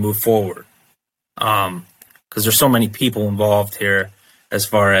were going to move forward. Because there's so many people involved here as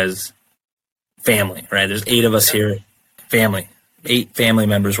far as family, right? There's 8 of us here, family, 8 family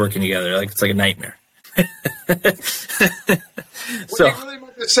members working together. It's like a nightmare. So what he really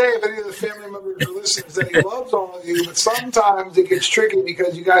meant to say, if any of the family members are listening, is that he loves all of you, but sometimes it gets tricky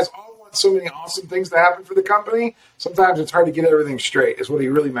because you guys all want so many awesome things to happen for the company. Sometimes it's hard to get everything straight, is what he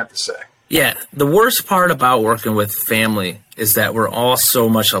really meant to say. Yeah, the worst part about working with family is that we're all so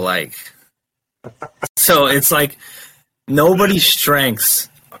much alike. So it's like nobody's strengths.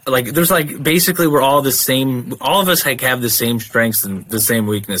 There's basically we're all the same. All of us have the same strengths and the same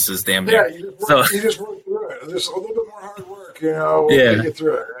weaknesses. Damn near. Yeah, you just work through it. There's a little bit more hard work, we'll get you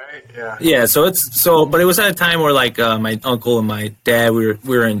through it, right? Yeah. Yeah. But it was at a time where my uncle and my dad, we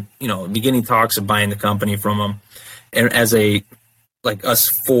were in beginning talks of buying the company from them, and as us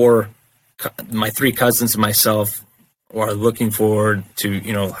 4, my 3 cousins and myself are looking forward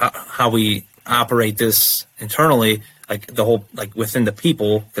to how we operate this internally. The whole, within the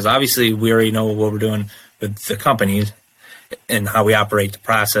people, because obviously we already know what we're doing with the companies and how we operate the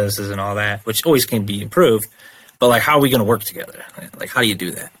processes and all that, which always can be improved. But how are we going to work together? How do you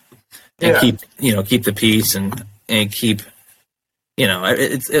do that? And keep the peace and keep,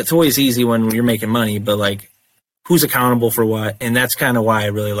 it's always easy when you're making money, but who's accountable for what. And that's kind of why I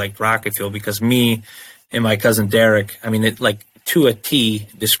really liked Rocket Fuel, because me and my cousin Derek, I mean, it like to a T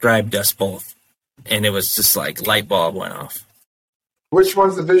described us both. And it was just like light bulb went off. Which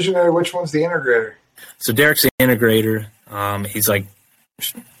one's the visionary? Which one's the integrator? So Derek's the integrator. He's like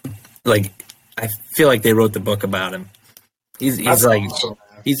I feel like they wrote the book about him. He's like awesome,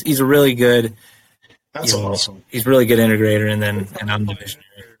 he's a really good. That's awesome. He's really good integrator, and I'm the visionary.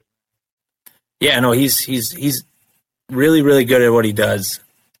 Yeah, no, he's really, really good at what he does.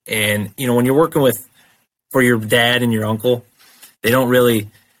 And when you're working for your dad and your uncle, they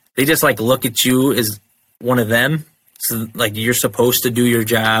just like look at you as one of them. So like you're supposed to do your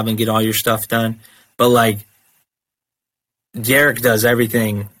job and get all your stuff done. But like Derek does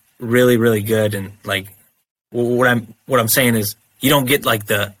everything really, really good. And like what I'm saying is you don't get like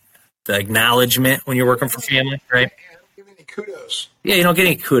the acknowledgement when you're working for family, right? Yeah, don't give any kudos. Yeah, you don't get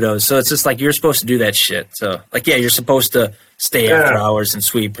any kudos. So it's just like you're supposed to do that shit. So like, yeah, you're supposed to stay after hours and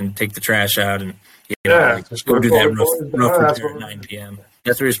sweep and take the trash out and just go do that rough repair at 9 p.m.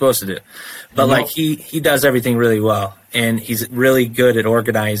 That's what you're supposed to do. But like he does everything really well, and he's really good at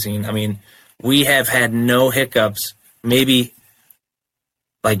organizing. I mean, we have had no hiccups. Maybe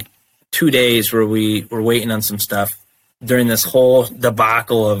like 2 days where we were waiting on some stuff during this whole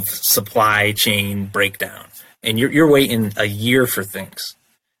debacle of supply chain breakdown. And you're waiting a year for things.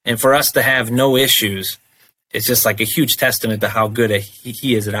 And for us to have no issues, it's just like a huge testament to how good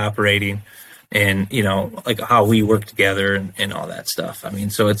he is at operating and, like how we work together and all that stuff. I mean,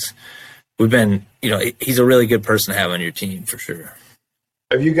 so we've been, he's a really good person to have on your team for sure.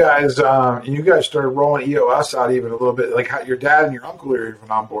 Have you guys started rolling EOS out even a little bit? Like how your dad and your uncle are even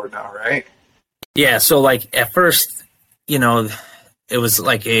on board now, right? Yeah. So like at first, it was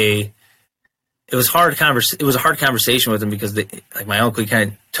like it was a hard conversation with him because like my uncle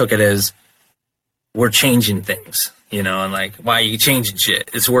kind of took it as we're changing things, and like, why are you changing shit?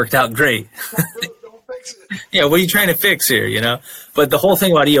 It's worked out great. Don't fix it. Yeah. What are you trying to fix here? But the whole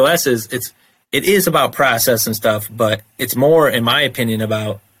thing about EOS is it is about process and stuff, but it's more, in my opinion,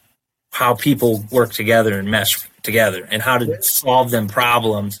 about how people work together and mesh together and how to solve them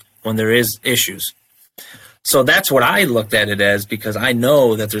problems when there is issues. So that's what I looked at it as, because I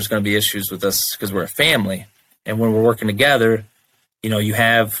know that there's going to be issues with us because we're a family. And when we're working together, you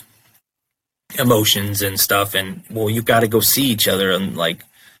have emotions and stuff. And, well, you've got to go see each other on, like,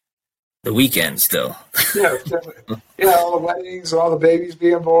 the weekend still. Yeah, all the weddings, all the babies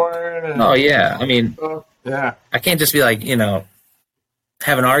being born. And oh, yeah. I mean, yeah. I can't just be like,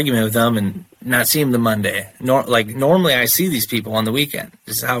 have an argument with them and not see them the Monday. Normally I see these people on the weekend.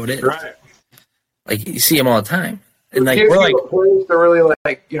 This is how it is. Right. Like, you see them all the time. And like, we're like, a place to really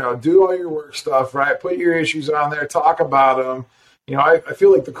like, do all your work stuff, right? Put your issues on there, talk about them. I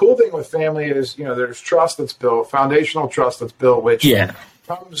feel like the cool thing with family is, there's trust that's built, foundational trust that's built, which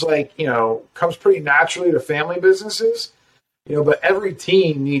comes pretty naturally to family businesses, but every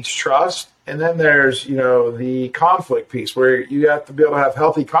team needs trust. And then there's, the conflict piece where you have to be able to have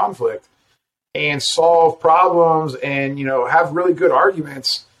healthy conflict and solve problems and, have really good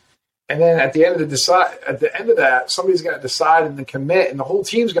arguments. And then at the end of that, somebody's got to decide and then commit, and the whole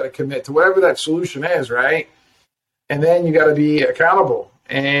team's got to commit to whatever that solution is, right? And then you got to be accountable,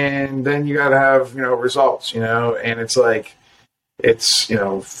 and then you got to have results, and it's like it's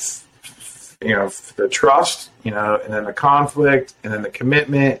the trust, and then the conflict, and then the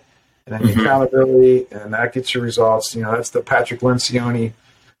commitment, and then the accountability, and that gets your results. That's the Patrick Lencioni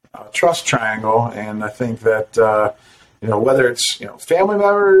trust triangle, and I think that. Whether it's, family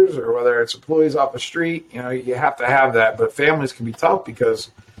members or whether it's employees off the street, you have to have that. But families can be tough because,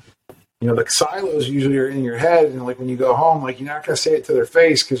 the silos usually are in your head. And like when you go home, like you're not going to say it to their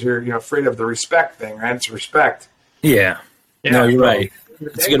face because you're, afraid of the respect thing, right? It's respect. Yeah. No, you're right.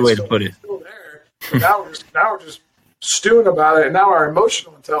 It's a good way to put it. Still there. Now we're just stewing about it. And now our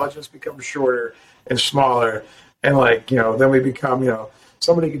emotional intelligence becomes shorter and smaller. And like, then we become,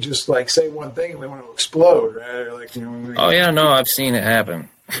 somebody could just like say one thing and they want to explode, right? Or like, oh yeah, no, I've seen it happen.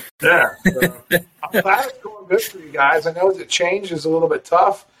 Yeah, so, I'm glad it's going good for you guys. I know that change is a little bit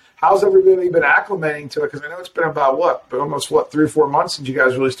tough. How's everybody been acclimating to it? Because I know it's been about almost 3 or 4 months since you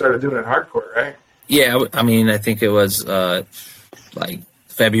guys really started doing it hardcore, right? Yeah, I mean, I think it was like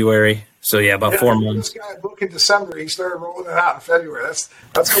February. So yeah, about 4 months. This guy booked in December. He started rolling it out in February.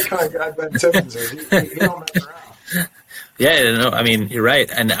 That's what kind of guy Ben Timmons is. He don't mess around. Yeah, no, I mean, you're right.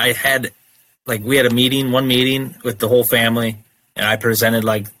 And I had, we had one meeting with the whole family, and I presented,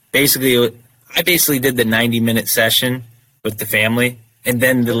 I basically did the 90-minute session with the family, and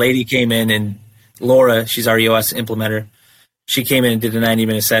then the lady came in, and Laura, she's our EOS implementer, she came in and did a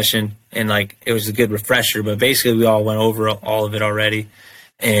 90-minute session, and like it was a good refresher. But basically, we all went over all of it already.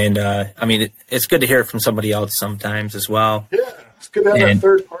 And I mean, it's good to hear it from somebody else sometimes as well. Yeah, it's good to have that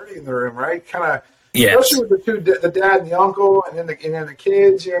third party in the room, right? Kind of, especially with the dad and the uncle, and then the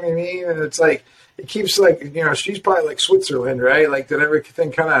kids. You know what I mean? And it's like it keeps like she's probably like Switzerland, right? Like that everything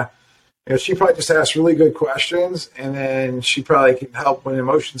kind of. She probably just asks really good questions, and then she probably can help when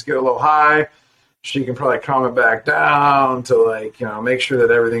emotions get a little high. She can probably calm it back down to make sure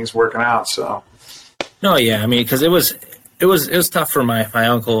that everything's working out. So, no, yeah, I mean, because it was tough for my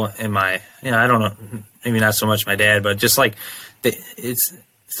uncle and my I don't know, maybe not so much my dad, but just like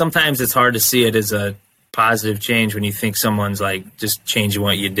sometimes it's hard to see it as a positive change when you think someone's like just changing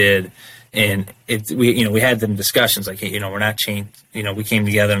what you did. And we had them discussions like, hey, we're not changed. We came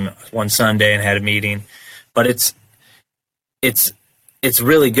together one Sunday and had a meeting, but it's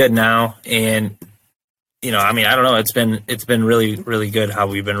really good now. And, I mean, I don't know. It's been really, really good how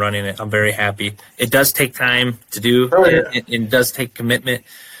we've been running it. I'm very happy. It does take time to do. Oh, yeah. It does take commitment.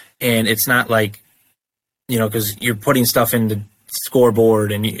 And it's not like, because you're putting stuff in the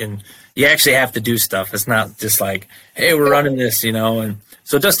scoreboard and you actually have to do stuff. It's not just like, hey, we're running this, and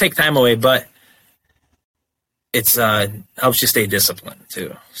so it does take time away, but it's helps you stay disciplined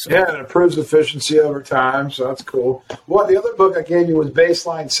too. So. Yeah, and it improves efficiency over time, so that's cool. Well, the other book I gave you was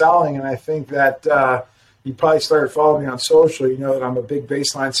Baseline Selling, and I think that you probably started following me on social. You know that I'm a big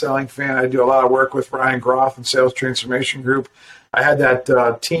baseline selling fan. I do a lot of work with Ryan Groff and Sales Transformation Group. I had that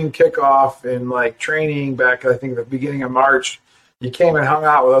team kickoff and training back, I think, at the beginning of March. You came and hung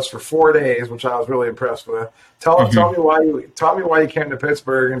out with us for 4 days, which I was really impressed with. Tell me why you came to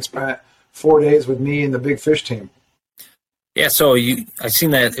Pittsburgh and spent 4 days with me and the Big Fish team. Yeah, so I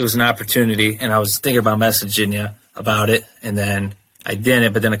seen that it was an opportunity, and I was thinking about messaging you about it, and then I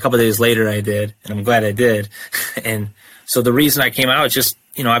didn't. But then a couple of days later, I did, and I'm glad I did. And so the reason I came out is just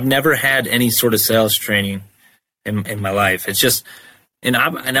I've never had any sort of sales training in my life. It's just and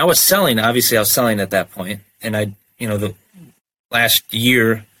I was selling. Obviously, I was selling at that point, and the last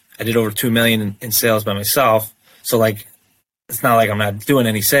year, I did over $2 million in sales by myself. So it's not like I'm not doing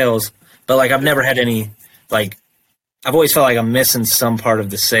any sales, but I've never had any, I've always felt like I'm missing some part of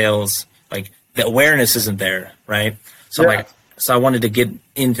the sales. The awareness isn't there. Right. So so I wanted to get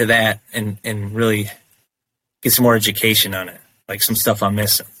into that and really get some more education on it. Some stuff I'm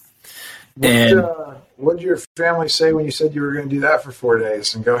missing. What did your family say when you said you were going to do that for 4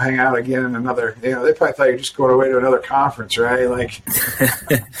 days and go hang out again in another? They probably thought you were just going away to another conference, right?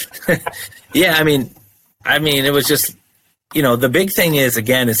 Yeah, I mean, it was just, the big thing is,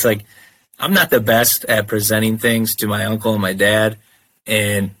 again, it's I'm not the best at presenting things to my uncle and my dad,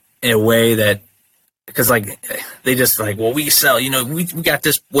 and in a way that, because they just well, we sell, we got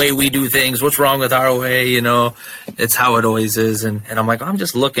this way we do things. What's wrong with our way? It's how it always is, and I'm I'm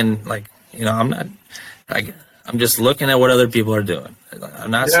just looking I'm not. I'm just looking at what other people are doing.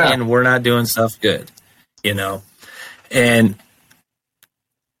 I'm not saying we're not doing stuff good, And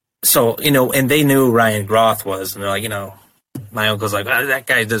so, and they knew Ryan Groff was, and they're my uncle's that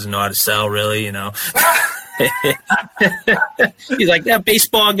guy doesn't know how to sell really, He's that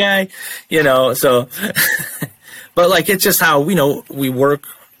baseball guy, so, but it's just how, we work.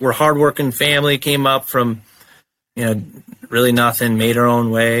 We're hardworking family, came up from, really nothing, made our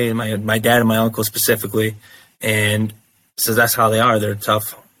own way. My dad and my uncle specifically, and so that's how they are. They're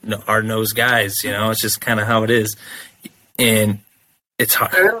tough, hard-nosed guys. It's just kind of how it is, and it's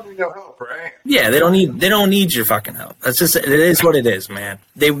hard. They don't need no help, right? Yeah, they don't need your fucking help. That's just it is what it is, man.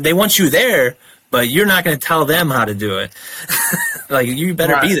 They want you there, but you're not going to tell them how to do it. You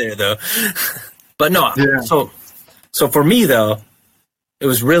better be there though. But no, so for me though, it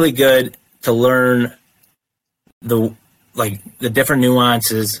was really good to learn the different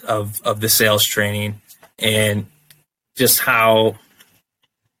nuances of the sales training and just how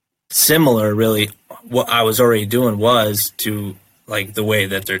similar really what I was already doing was to the way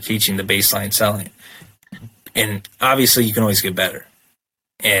that they're teaching the baseline selling. And obviously you can always get better.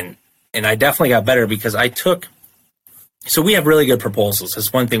 And I definitely got better because so we have really good proposals.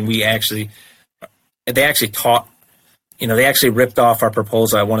 That's one thing they actually taught, they actually ripped off our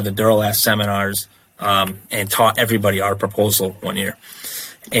proposal at one of the Duralast seminars and taught everybody our proposal one year,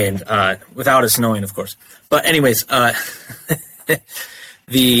 and without us knowing, of course. But anyways,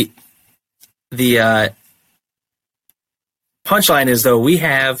 the punchline is, though, we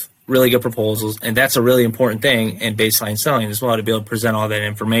have really good proposals, and that's a really important thing in baseline selling as well, to be able to present all that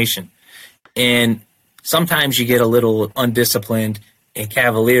information. And sometimes you get a little undisciplined and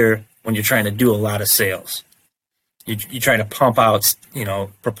cavalier when you're trying to do a lot of sales. You try to pump out,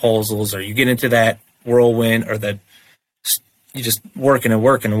 proposals, or you get into that whirlwind or that you just working and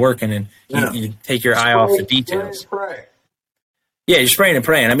working and working, and you take your eye off the details. Pray. Yeah, you're spraying and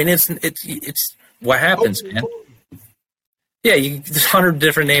praying. I mean, it's what happens, man. Yeah, there's 100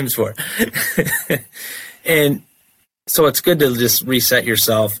 different names for it. And so it's good to just reset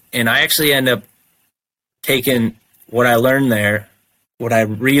yourself. And I actually end up taking what I learned there, what I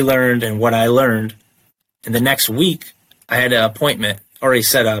relearned, and what I learned. And the next week, I had an appointment already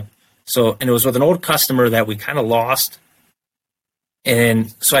set up. And it was with an old customer that we kind of lost.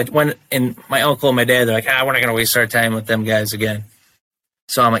 And so I went, and my uncle and my dad, they're like, we're not going to waste our time with them guys again.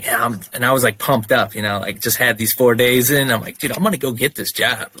 So I'm like, and I was like pumped up, like just had these 4 days in. I'm like, dude, I'm going to go get this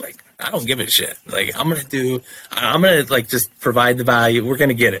job. Like, I don't give a shit. Like, I'm going to like just provide the value. We're going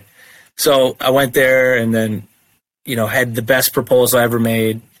to get it. So I went there and then, had the best proposal I ever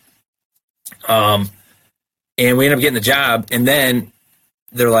made. And we ended up getting the job. And then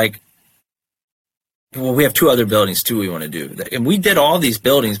they're like, well, we have 2 other buildings too we want to do. And we did all these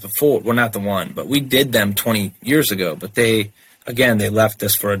buildings before. Well, not the one, but we did them 20 years ago. But they left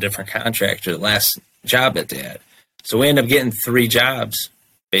us for a different contractor, the last job that they had. So we ended up getting 3 jobs,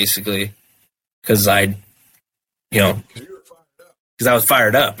 basically, because I was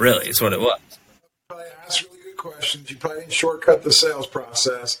fired up, really, is what it was. Probably asked really good questions. You probably didn't shortcut the sales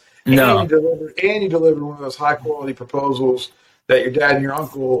process. No. And you delivered one of those high-quality proposals that your dad and your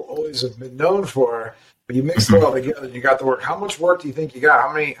uncle always have been known for, but you mixed it all together and you got the work. How much work do you think you got?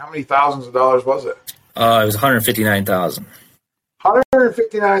 How many thousands of dollars was it? It was $159,000.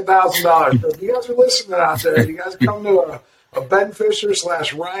 $159,000. So if you guys are listening out there, you guys come to a Ben Fisher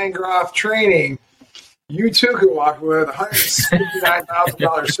 / Ryan Groff training, you too could walk away with a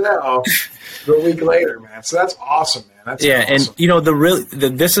 $159,000 sale a week later, man. So that's awesome, man. That's awesome.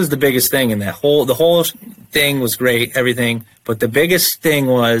 And this is the biggest thing in that the whole thing was great, everything, but the biggest thing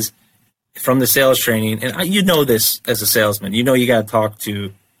was from the sales training, and this as a salesman, you got to talk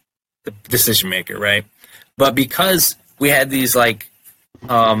to the decision maker, right? But because we had these like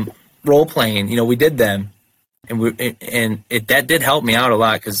role playing, we did them, and that did help me out a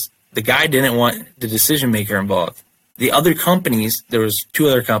lot because the guy didn't want the decision maker involved. The other companies, there was 2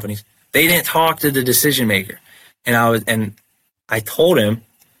 other companies, they didn't talk to the decision maker, and I told him,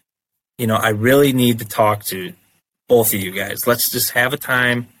 I really need to talk to both of you guys. Let's just have a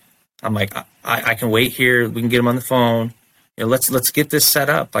time. I'm like, I can wait here. We can get him on the phone. Let's get this set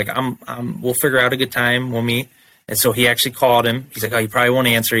up. Like we'll figure out a good time. We'll meet. And so he actually called him. He's like, oh, you probably won't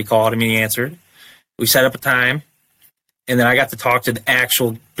answer. He called him and he answered. We set up a time. And then I got to talk to the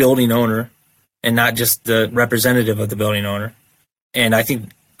actual building owner and not just the representative of the building owner. And I think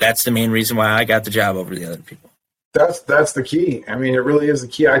that's the main reason why I got the job over the other people. That's the key. I mean, it really is the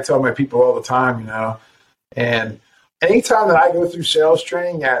key. I tell my people all the time, and anytime that I go through sales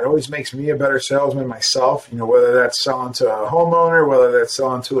training, it always makes me a better salesman myself, whether that's selling to a homeowner, whether that's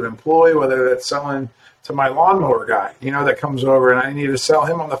selling to an employee, whether that's selling to my lawnmower guy, that comes over and I need to sell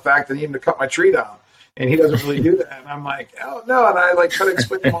him on the fact that I need him to cut my tree down. And he doesn't really do that. And I'm like, oh, no. And I try to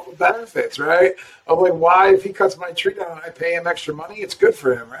explain him all the benefits, right? I'm like, why, if he cuts my tree down and I pay him extra money, it's good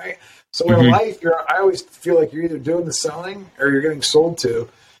for him, right? So in life, I always feel like you're either doing the selling or you're getting sold to.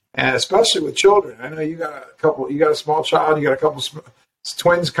 And especially with children. I know you got a small child, you got a couple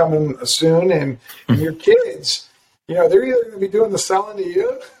twins coming soon, and your kids, they're either going to be doing the selling to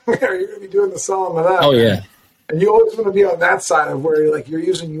you or you're going to be doing the selling to them. Oh, yeah. And you always want to be on that side of where you're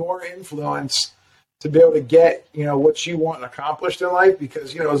using your influence to be able to get, what you want accomplished in life,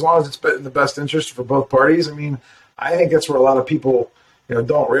 because, as long as it's in the best interest for both parties. I mean, I think that's where a lot of people,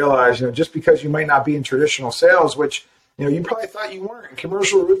 don't realize, just because you might not be in traditional sales, which, you probably thought you weren't in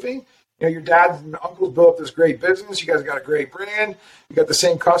commercial roofing. Your dad and uncles built up this great business. You guys got a great brand. You got the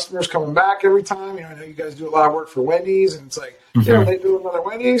same customers coming back every time. I know you guys do a lot of work for Wendy's, and it's like, when they do another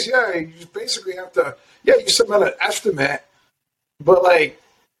Wendy's, you just basically have to, you submit an estimate, but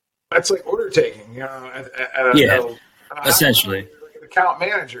that's like order taking, essentially. Like an account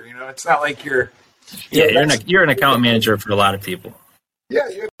manager, it's not like you're an account manager for a lot of people. Yeah,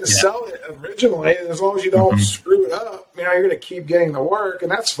 you have to sell it originally. As long as you don't screw it up, you're going to keep getting the work,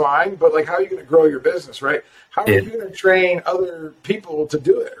 and that's fine. But how are you going to grow your business, right? How are you going to train other people to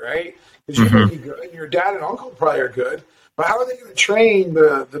do it, right? Because you may be good, and your dad and uncle probably are good. But how are they going to train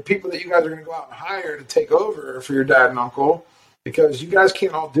the people that you guys are going to go out and hire to take over for your dad and uncle? Because you guys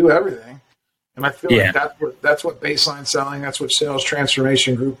can't all do everything. And I feel like that's what baseline selling, that's what Sales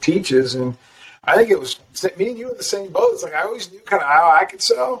Transformation Group teaches. And I think it was me and you in the same boat. It's I always knew kind of how I could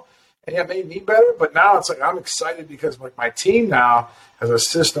sell, and it made me better. But now it's I'm excited because my team now has a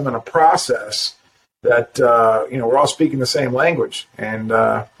system and a process that we're all speaking the same language, and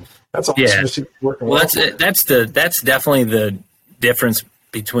That's awesome to see working well. well. That's definitely the difference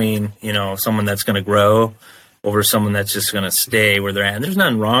between, you know, someone that's going to grow over someone that's just going to stay where they're at. And there's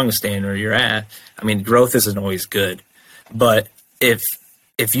nothing wrong with staying where you're at. I mean, growth isn't always good, but if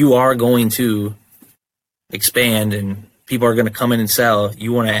you are going to expand and people are going to come in and sell,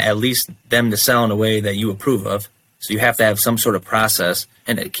 you want to at least them to sell in a way that you approve of. So you have to have some sort of process,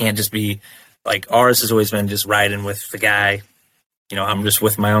 and it can't just be like ours has always been just riding with the guy. You know, I'm just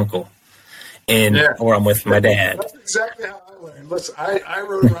with my uncle, or I'm with my dad. That's exactly how I learned. Listen, I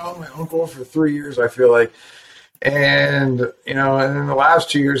rode around my uncle for 3 years, I feel like. And, you know, and in the last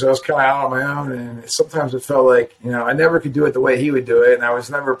 2 years, I was kind of out on my own. And sometimes it felt like, you know, I never could do it the way he would do it. And I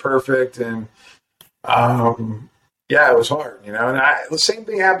was never perfect. And, yeah, it was hard, you know. And the same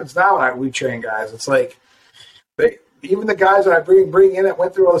thing happens now when we train guys. It's like, even the guys that I bring in that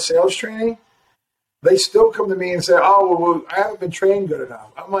went through all the sales training, they still come to me and say, "Oh, well, I haven't been trained good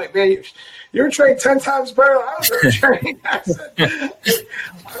enough." I'm like, "Man, you're trained 10 times better than I was ever trained." I said,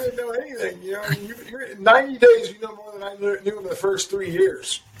 "I didn't know anything. You know, you're in 90 days, you know more than I knew in the first 3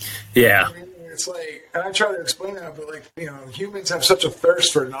 years." Yeah. I mean, it's like, and I try to explain that, but like, you know, humans have such a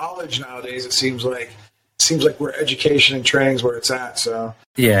thirst for knowledge nowadays. It seems like where education and training is where it's at. So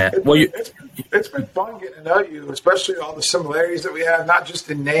yeah, it's been fun getting to know you, especially all the similarities that we have, not just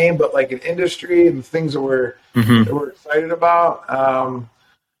in name, but like in industry and the things that we're excited about. I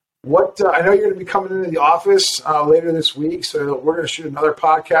know you're going to be coming into the office later this week, so we're going to shoot another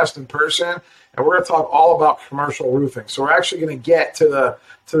podcast in person, and we're going to talk all about commercial roofing. So we're actually going to get to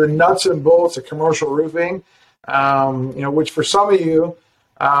the nuts and bolts of commercial roofing, you know, which for some of you.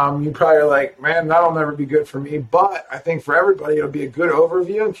 You probably are like, man, that'll never be good for me. But I think for everybody, it'll be a good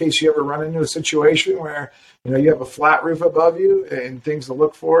overview in case you ever run into a situation where, you know, you have a flat roof above you and things to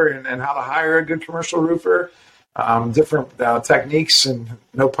look for and how to hire a good commercial roofer, different techniques and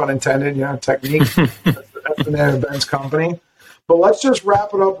no pun intended, you know, technique. That's the name of Ben's company. But let's just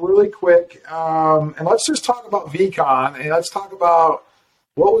wrap it up really quick. And let's just talk about VCon, and let's talk about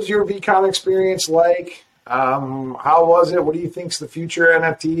what was your VCon experience like? How was it? What do you think is the future of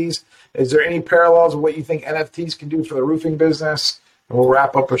NFTs? Is there any parallels of what you think NFTs can do for the roofing business? And we'll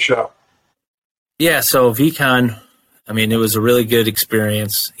wrap up the show. Yeah, so VCon, I mean, it was a really good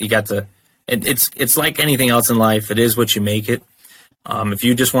experience. You got it's like anything else in life. It is what you make it. If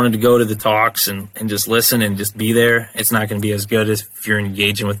you just wanted to go to the talks and just listen and just be there, it's not going to be as good as if you're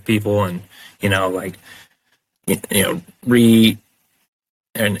engaging with people and, you know, like, you know,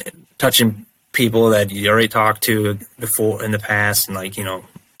 and touching people that you already talked to before in the past, and like, you know,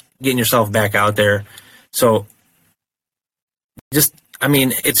 getting yourself back out there. So just, I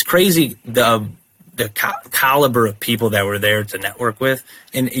mean, it's crazy the caliber of people that were there to network with,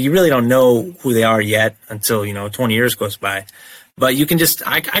 and you really don't know who they are yet until, you know, 20 years goes by. But you can just,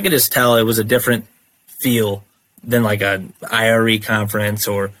 I could just tell it was a different feel than like a IRE conference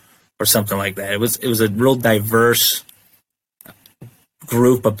or something like that. It was a real diverse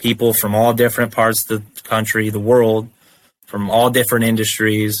group of people from all different parts of the country, the world, from all different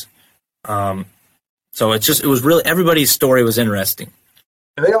industries. So it was really, everybody's story was interesting.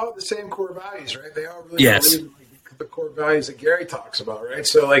 And they all have the same core values, right? They all really believe in the core values that Gary talks about, right?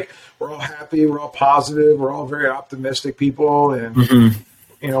 So like, we're all happy, we're all positive, we're all very optimistic people. And,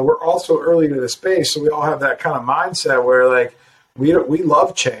 you know, we're also early to the space. So we all have that kind of mindset where like, we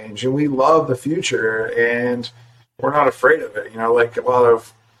love change and we love the future, and we're not afraid of it. You know, like a lot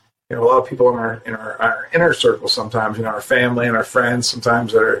of people in our inner circle sometimes, you know, our family and our friends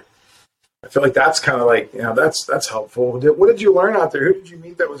sometimes I feel like that's kind of like, you know, that's helpful. What did you learn out there? Who did you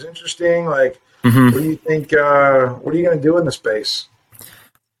meet that was interesting? Like, what do you think, what are you going to do in the space?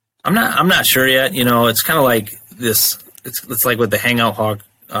 I'm not sure yet. You know, it's kind of like this, it's like with the Hangout Hawk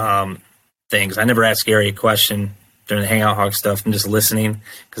things. I never asked Gary a question during the Hangout Hawk stuff. I'm just listening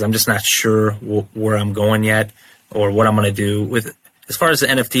because I'm just not sure where I'm going yet or what I'm going to do with, as far as the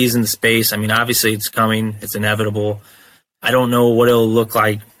NFTs in the space. I mean, obviously it's coming, it's inevitable. I don't know what it'll look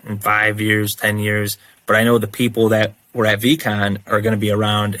like in 5 years, 10 years, but I know the people that were at VCon are going to be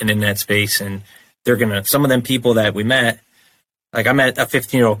around and in that space, and they're going to, some of them people that we met, like I met a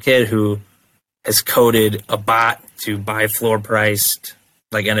 15-year-old kid who has coded a bot to buy floor priced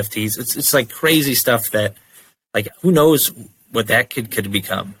like NFTs. It's like crazy stuff that, like, who knows what that kid could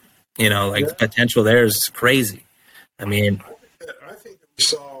become, you know, like the potential there is crazy. I mean, I think that we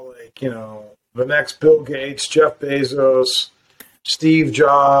saw, like, you know, the next Bill Gates, Jeff Bezos, Steve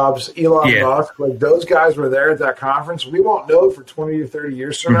Jobs, Elon Musk, like those guys were there at that conference. We won't know for 20 to 30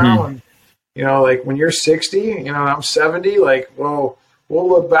 years from now. And, you know, like when you're 60, you know, and I'm 70, like, well, we'll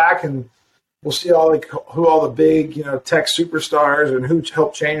look back and we'll see who all the big, tech superstars and who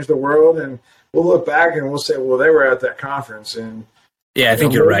helped change the world. And we'll look back and we'll say, well, they were at that conference. And yeah, I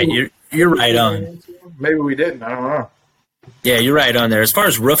think you're right. You're right on. Maybe we didn't. I don't know. Yeah, you're right on there. As far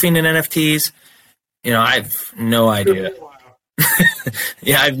as roofing and NFTs, I have no idea.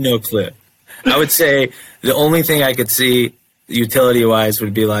 Yeah, I have no clue. I would say the only thing I could see utility-wise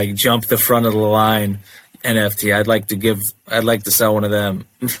would be like jump the front of the line NFT. I'd like to sell one of them,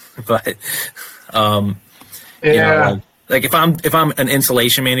 but like if I'm an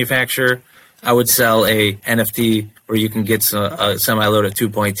insulation manufacturer, I would sell a NFT where you can get a semi-load at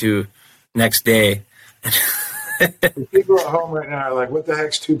 2.2 next day. People at home right now are like, what the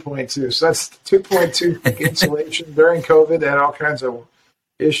heck's 2.2? So that's 2.2 insulation. During COVID, they had all kinds of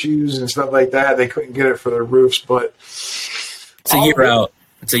issues and stuff like that. They couldn't get it for their roofs, but it's a year out.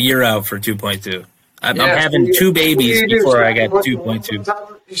 It's a year out for 2.2. I'm having two babies before I got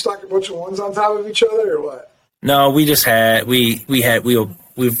 2.2. You stack a bunch of ones on top of each other, or what? No, we just had we've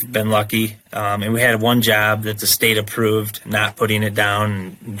been lucky, and we had one job that the state approved, not putting it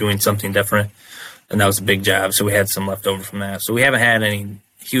down and doing something different, and that was a big job. So we had some left over from that. So we haven't had any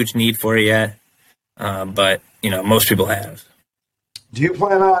huge need for it yet, but most people have. Do you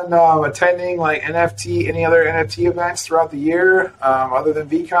plan on attending like any other NFT events throughout the year other than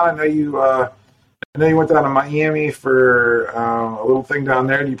VCon? I know you went down to Miami for a little thing down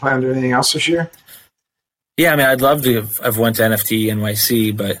there. Do you plan on doing anything else this year? Yeah, I mean, I'd love to have went to NFT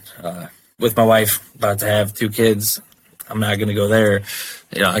NYC, but with my wife about to have 2 kids, I'm not going to go there.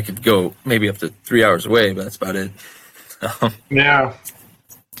 I could go maybe up to 3 hours away, but that's about it. Yeah.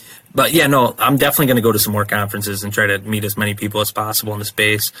 But yeah, no, I'm definitely going to go to some more conferences and try to meet as many people as possible in the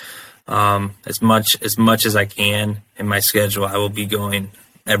space. As much as I can in my schedule, I will be going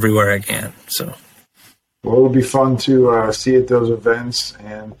everywhere I can. So, well, it'll be fun to see at those events.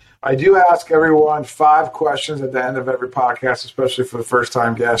 And I do ask everyone 5 questions at the end of every podcast, especially for the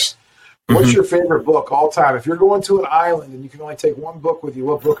first-time guests. What's your favorite book all time? If you're going to an island and you can only take one book with you,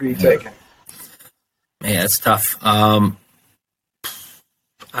 what book are you taking? Man, it's tough.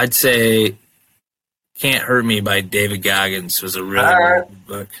 I'd say Can't Hurt Me by David Goggins was a really good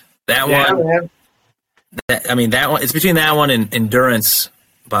book. That one, that one, it's between that one and Endurance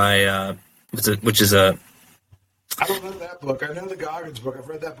by, which is a... I don't know that book. I know the Goggins book. I've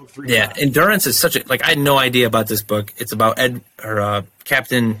read that book 3 times. Yeah, Endurance is such a... I had no idea about this book. It's about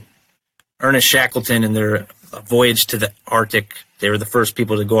Captain Ernest Shackleton and their voyage to the Arctic. They were the first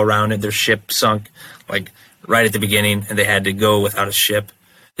people to go around it. Their ship sunk, right at the beginning, and they had to go without a ship.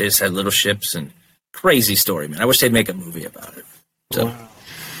 They just had little ships, and crazy story, man. I wish they'd make a movie about it. So. Wow.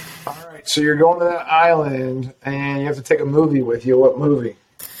 All right, so you're going to that island, and you have to take a movie with you. What movie?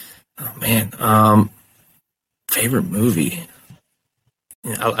 Oh, man. Favorite movie?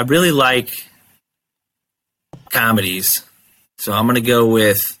 I really like comedies, so I'm gonna go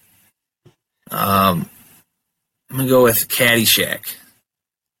with Caddyshack.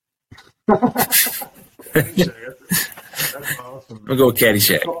 That's awesome. I'm gonna go with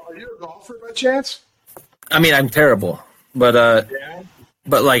Caddyshack. Are you a golfer by chance? I mean, I'm terrible, but I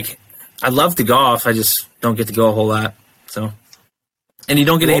love to golf. I just don't get to go a whole lot. So, and you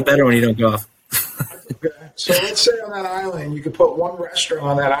don't get any better when you don't golf. Okay. So let's say on that island, you could put one restaurant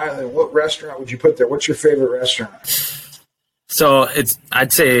on that island. What restaurant would you put there? What's your favorite restaurant? So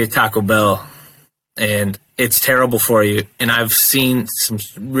I'd say Taco Bell, and it's terrible for you. And I've seen some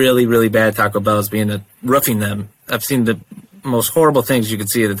really, really bad Taco Bells roofing them. I've seen the most horrible things you could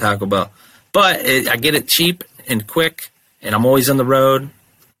see at a Taco Bell. But I get it cheap and quick, and I'm always on the road.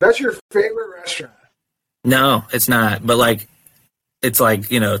 That's your favorite restaurant? No, it's not. But it's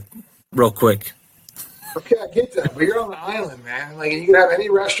real quick. Okay, I get that, but you're on the island, man. You can have any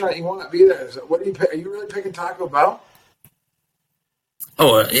restaurant you want to be there. So what do you pick? Are you really picking Taco Bell?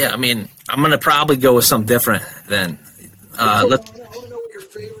 Oh yeah, I mean, I'm gonna probably go with something different then. I want to know what your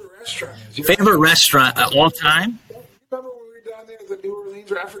favorite restaurant is. Favorite restaurant of all time? You remember when we were down there at the New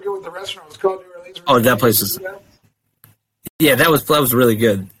Orleans? I forget what the restaurant was called. New Orleans. Oh, that place is. Yeah, that was really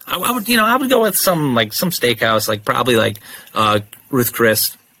good. I would go with some steakhouse, probably Ruth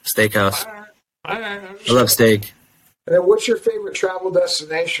Chris Steakhouse. All right. I love steak. And then what's your favorite travel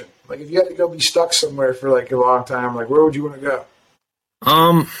destination? If you had to go be stuck somewhere for a long time, where would you want to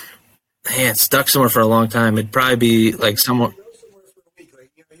go? Man, stuck somewhere for a long time. It'd probably be somewhere. Go somewhere for a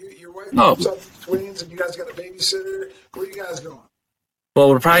week. Your wife moves up with twins, and you guys got a babysitter. Where are you guys going? Well,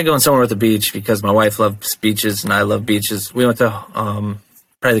 we're probably going somewhere with the beach because my wife loves beaches and I love beaches. We went to probably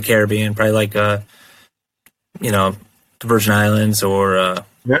the Caribbean, probably the Virgin Islands or.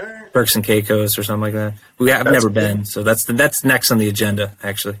 Yeah. Burks and Caicos or something like that. I've never been, so that's next on the agenda,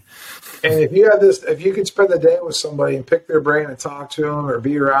 actually. And if you could spend the day with somebody and pick their brain and talk to them or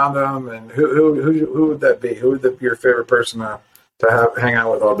be around them, and who would that be? Who would be your favorite person to hang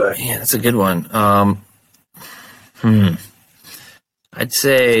out with all day? Yeah, that's a good one. I'd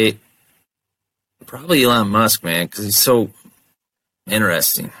say probably Elon Musk, man, because he's so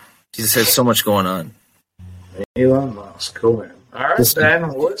interesting. He just has so much going on. Elon Musk, cool, man. All right, Ben.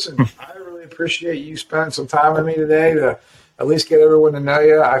 Well, listen, I really appreciate you spending some time with me today to at least get everyone to know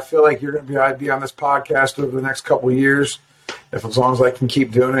you. I feel like I'd be on this podcast over the next couple of years. As long as I can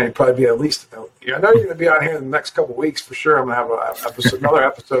keep doing it, it'd probably be at least, I know you're going to be on here in the next couple of weeks for sure. I'm going to have another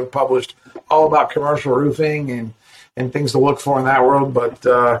episode published all about commercial roofing and things to look for in that world. But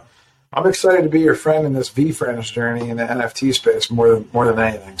I'm excited to be your friend in this VFriends journey in the NFT space more than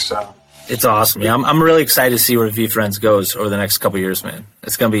anything. So it's awesome. Yeah, I'm really excited to see where VFriends goes over the next couple of years, man.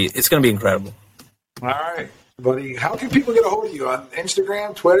 It's gonna be incredible. All right, buddy. How can people get a hold of you on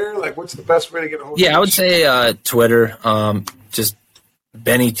Instagram, Twitter? Like, what's the best way to get a hold of you? Yeah, I would say Twitter. Just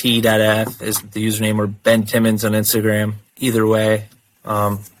BennyT.F is the username, or Ben Timmons on Instagram. Either way.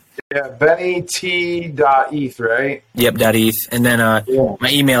 Yeah, BennyT.ETH, right? Yep, .ETH. And then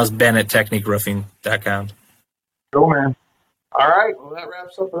my email is ben@techniqueroofing.com. Cool, man. All right. Well, that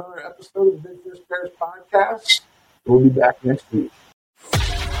wraps up another episode of the Big Fish Cares podcast. We'll be back next week.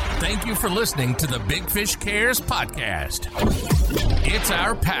 Thank you for listening to the Big Fish Cares podcast. It's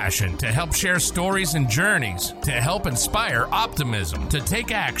our passion to help share stories and journeys to help inspire optimism to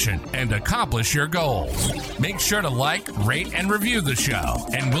take action and accomplish your goals. Make sure to like, rate, and review the show.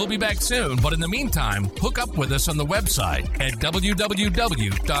 And we'll be back soon, but in the meantime, hook up with us on the website at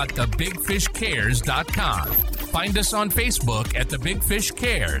www.thebigfishcares.com. Find us on Facebook at The Big Fish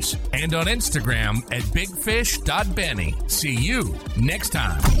Cares and on Instagram at bigfish.benny. See you next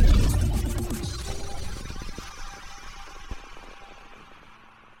time.